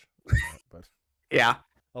ranch, but Yeah.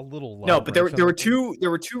 a little. No, live but ranch on there were that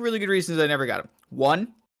thing. two really good reasons I never got them.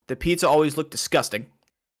 One, the pizza always looked disgusting,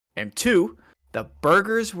 and two, the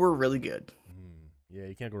burgers were really good. Yeah,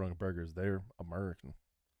 you can't go wrong with burgers. They're American.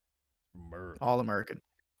 All American.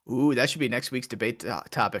 Ooh, that should be next week's debate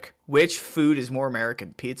topic. Which food is more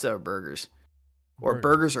American, pizza or burgers? Or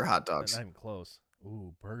burgers or hot dogs? Not even close.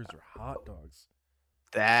 Ooh, burgers or hot dogs.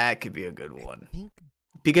 That could be a good one. I think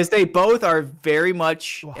Because they both are very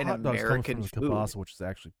much well, an hot dogs come American from food. kielbasa, which is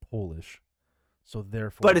actually Polish. So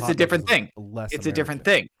therefore, But it's a hot dogs different is thing. Less It's a different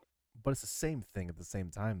American. thing. But it's the same thing at the same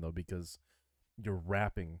time, though, because you're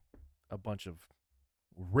wrapping a bunch of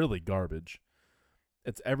really garbage.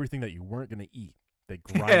 It's everything that you weren't going to eat. They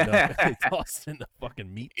grind up and they toss it in the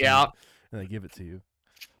fucking meat tube, Yeah. and they give it to you.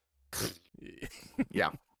 Yeah.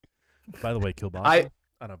 By the way, kielbasa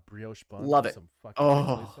on a brioche bun. Love with it. Some fucking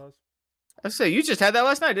Oh. chili sauce. I say you just had that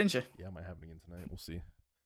last night, didn't you? Yeah, I might have it again tonight. We'll see.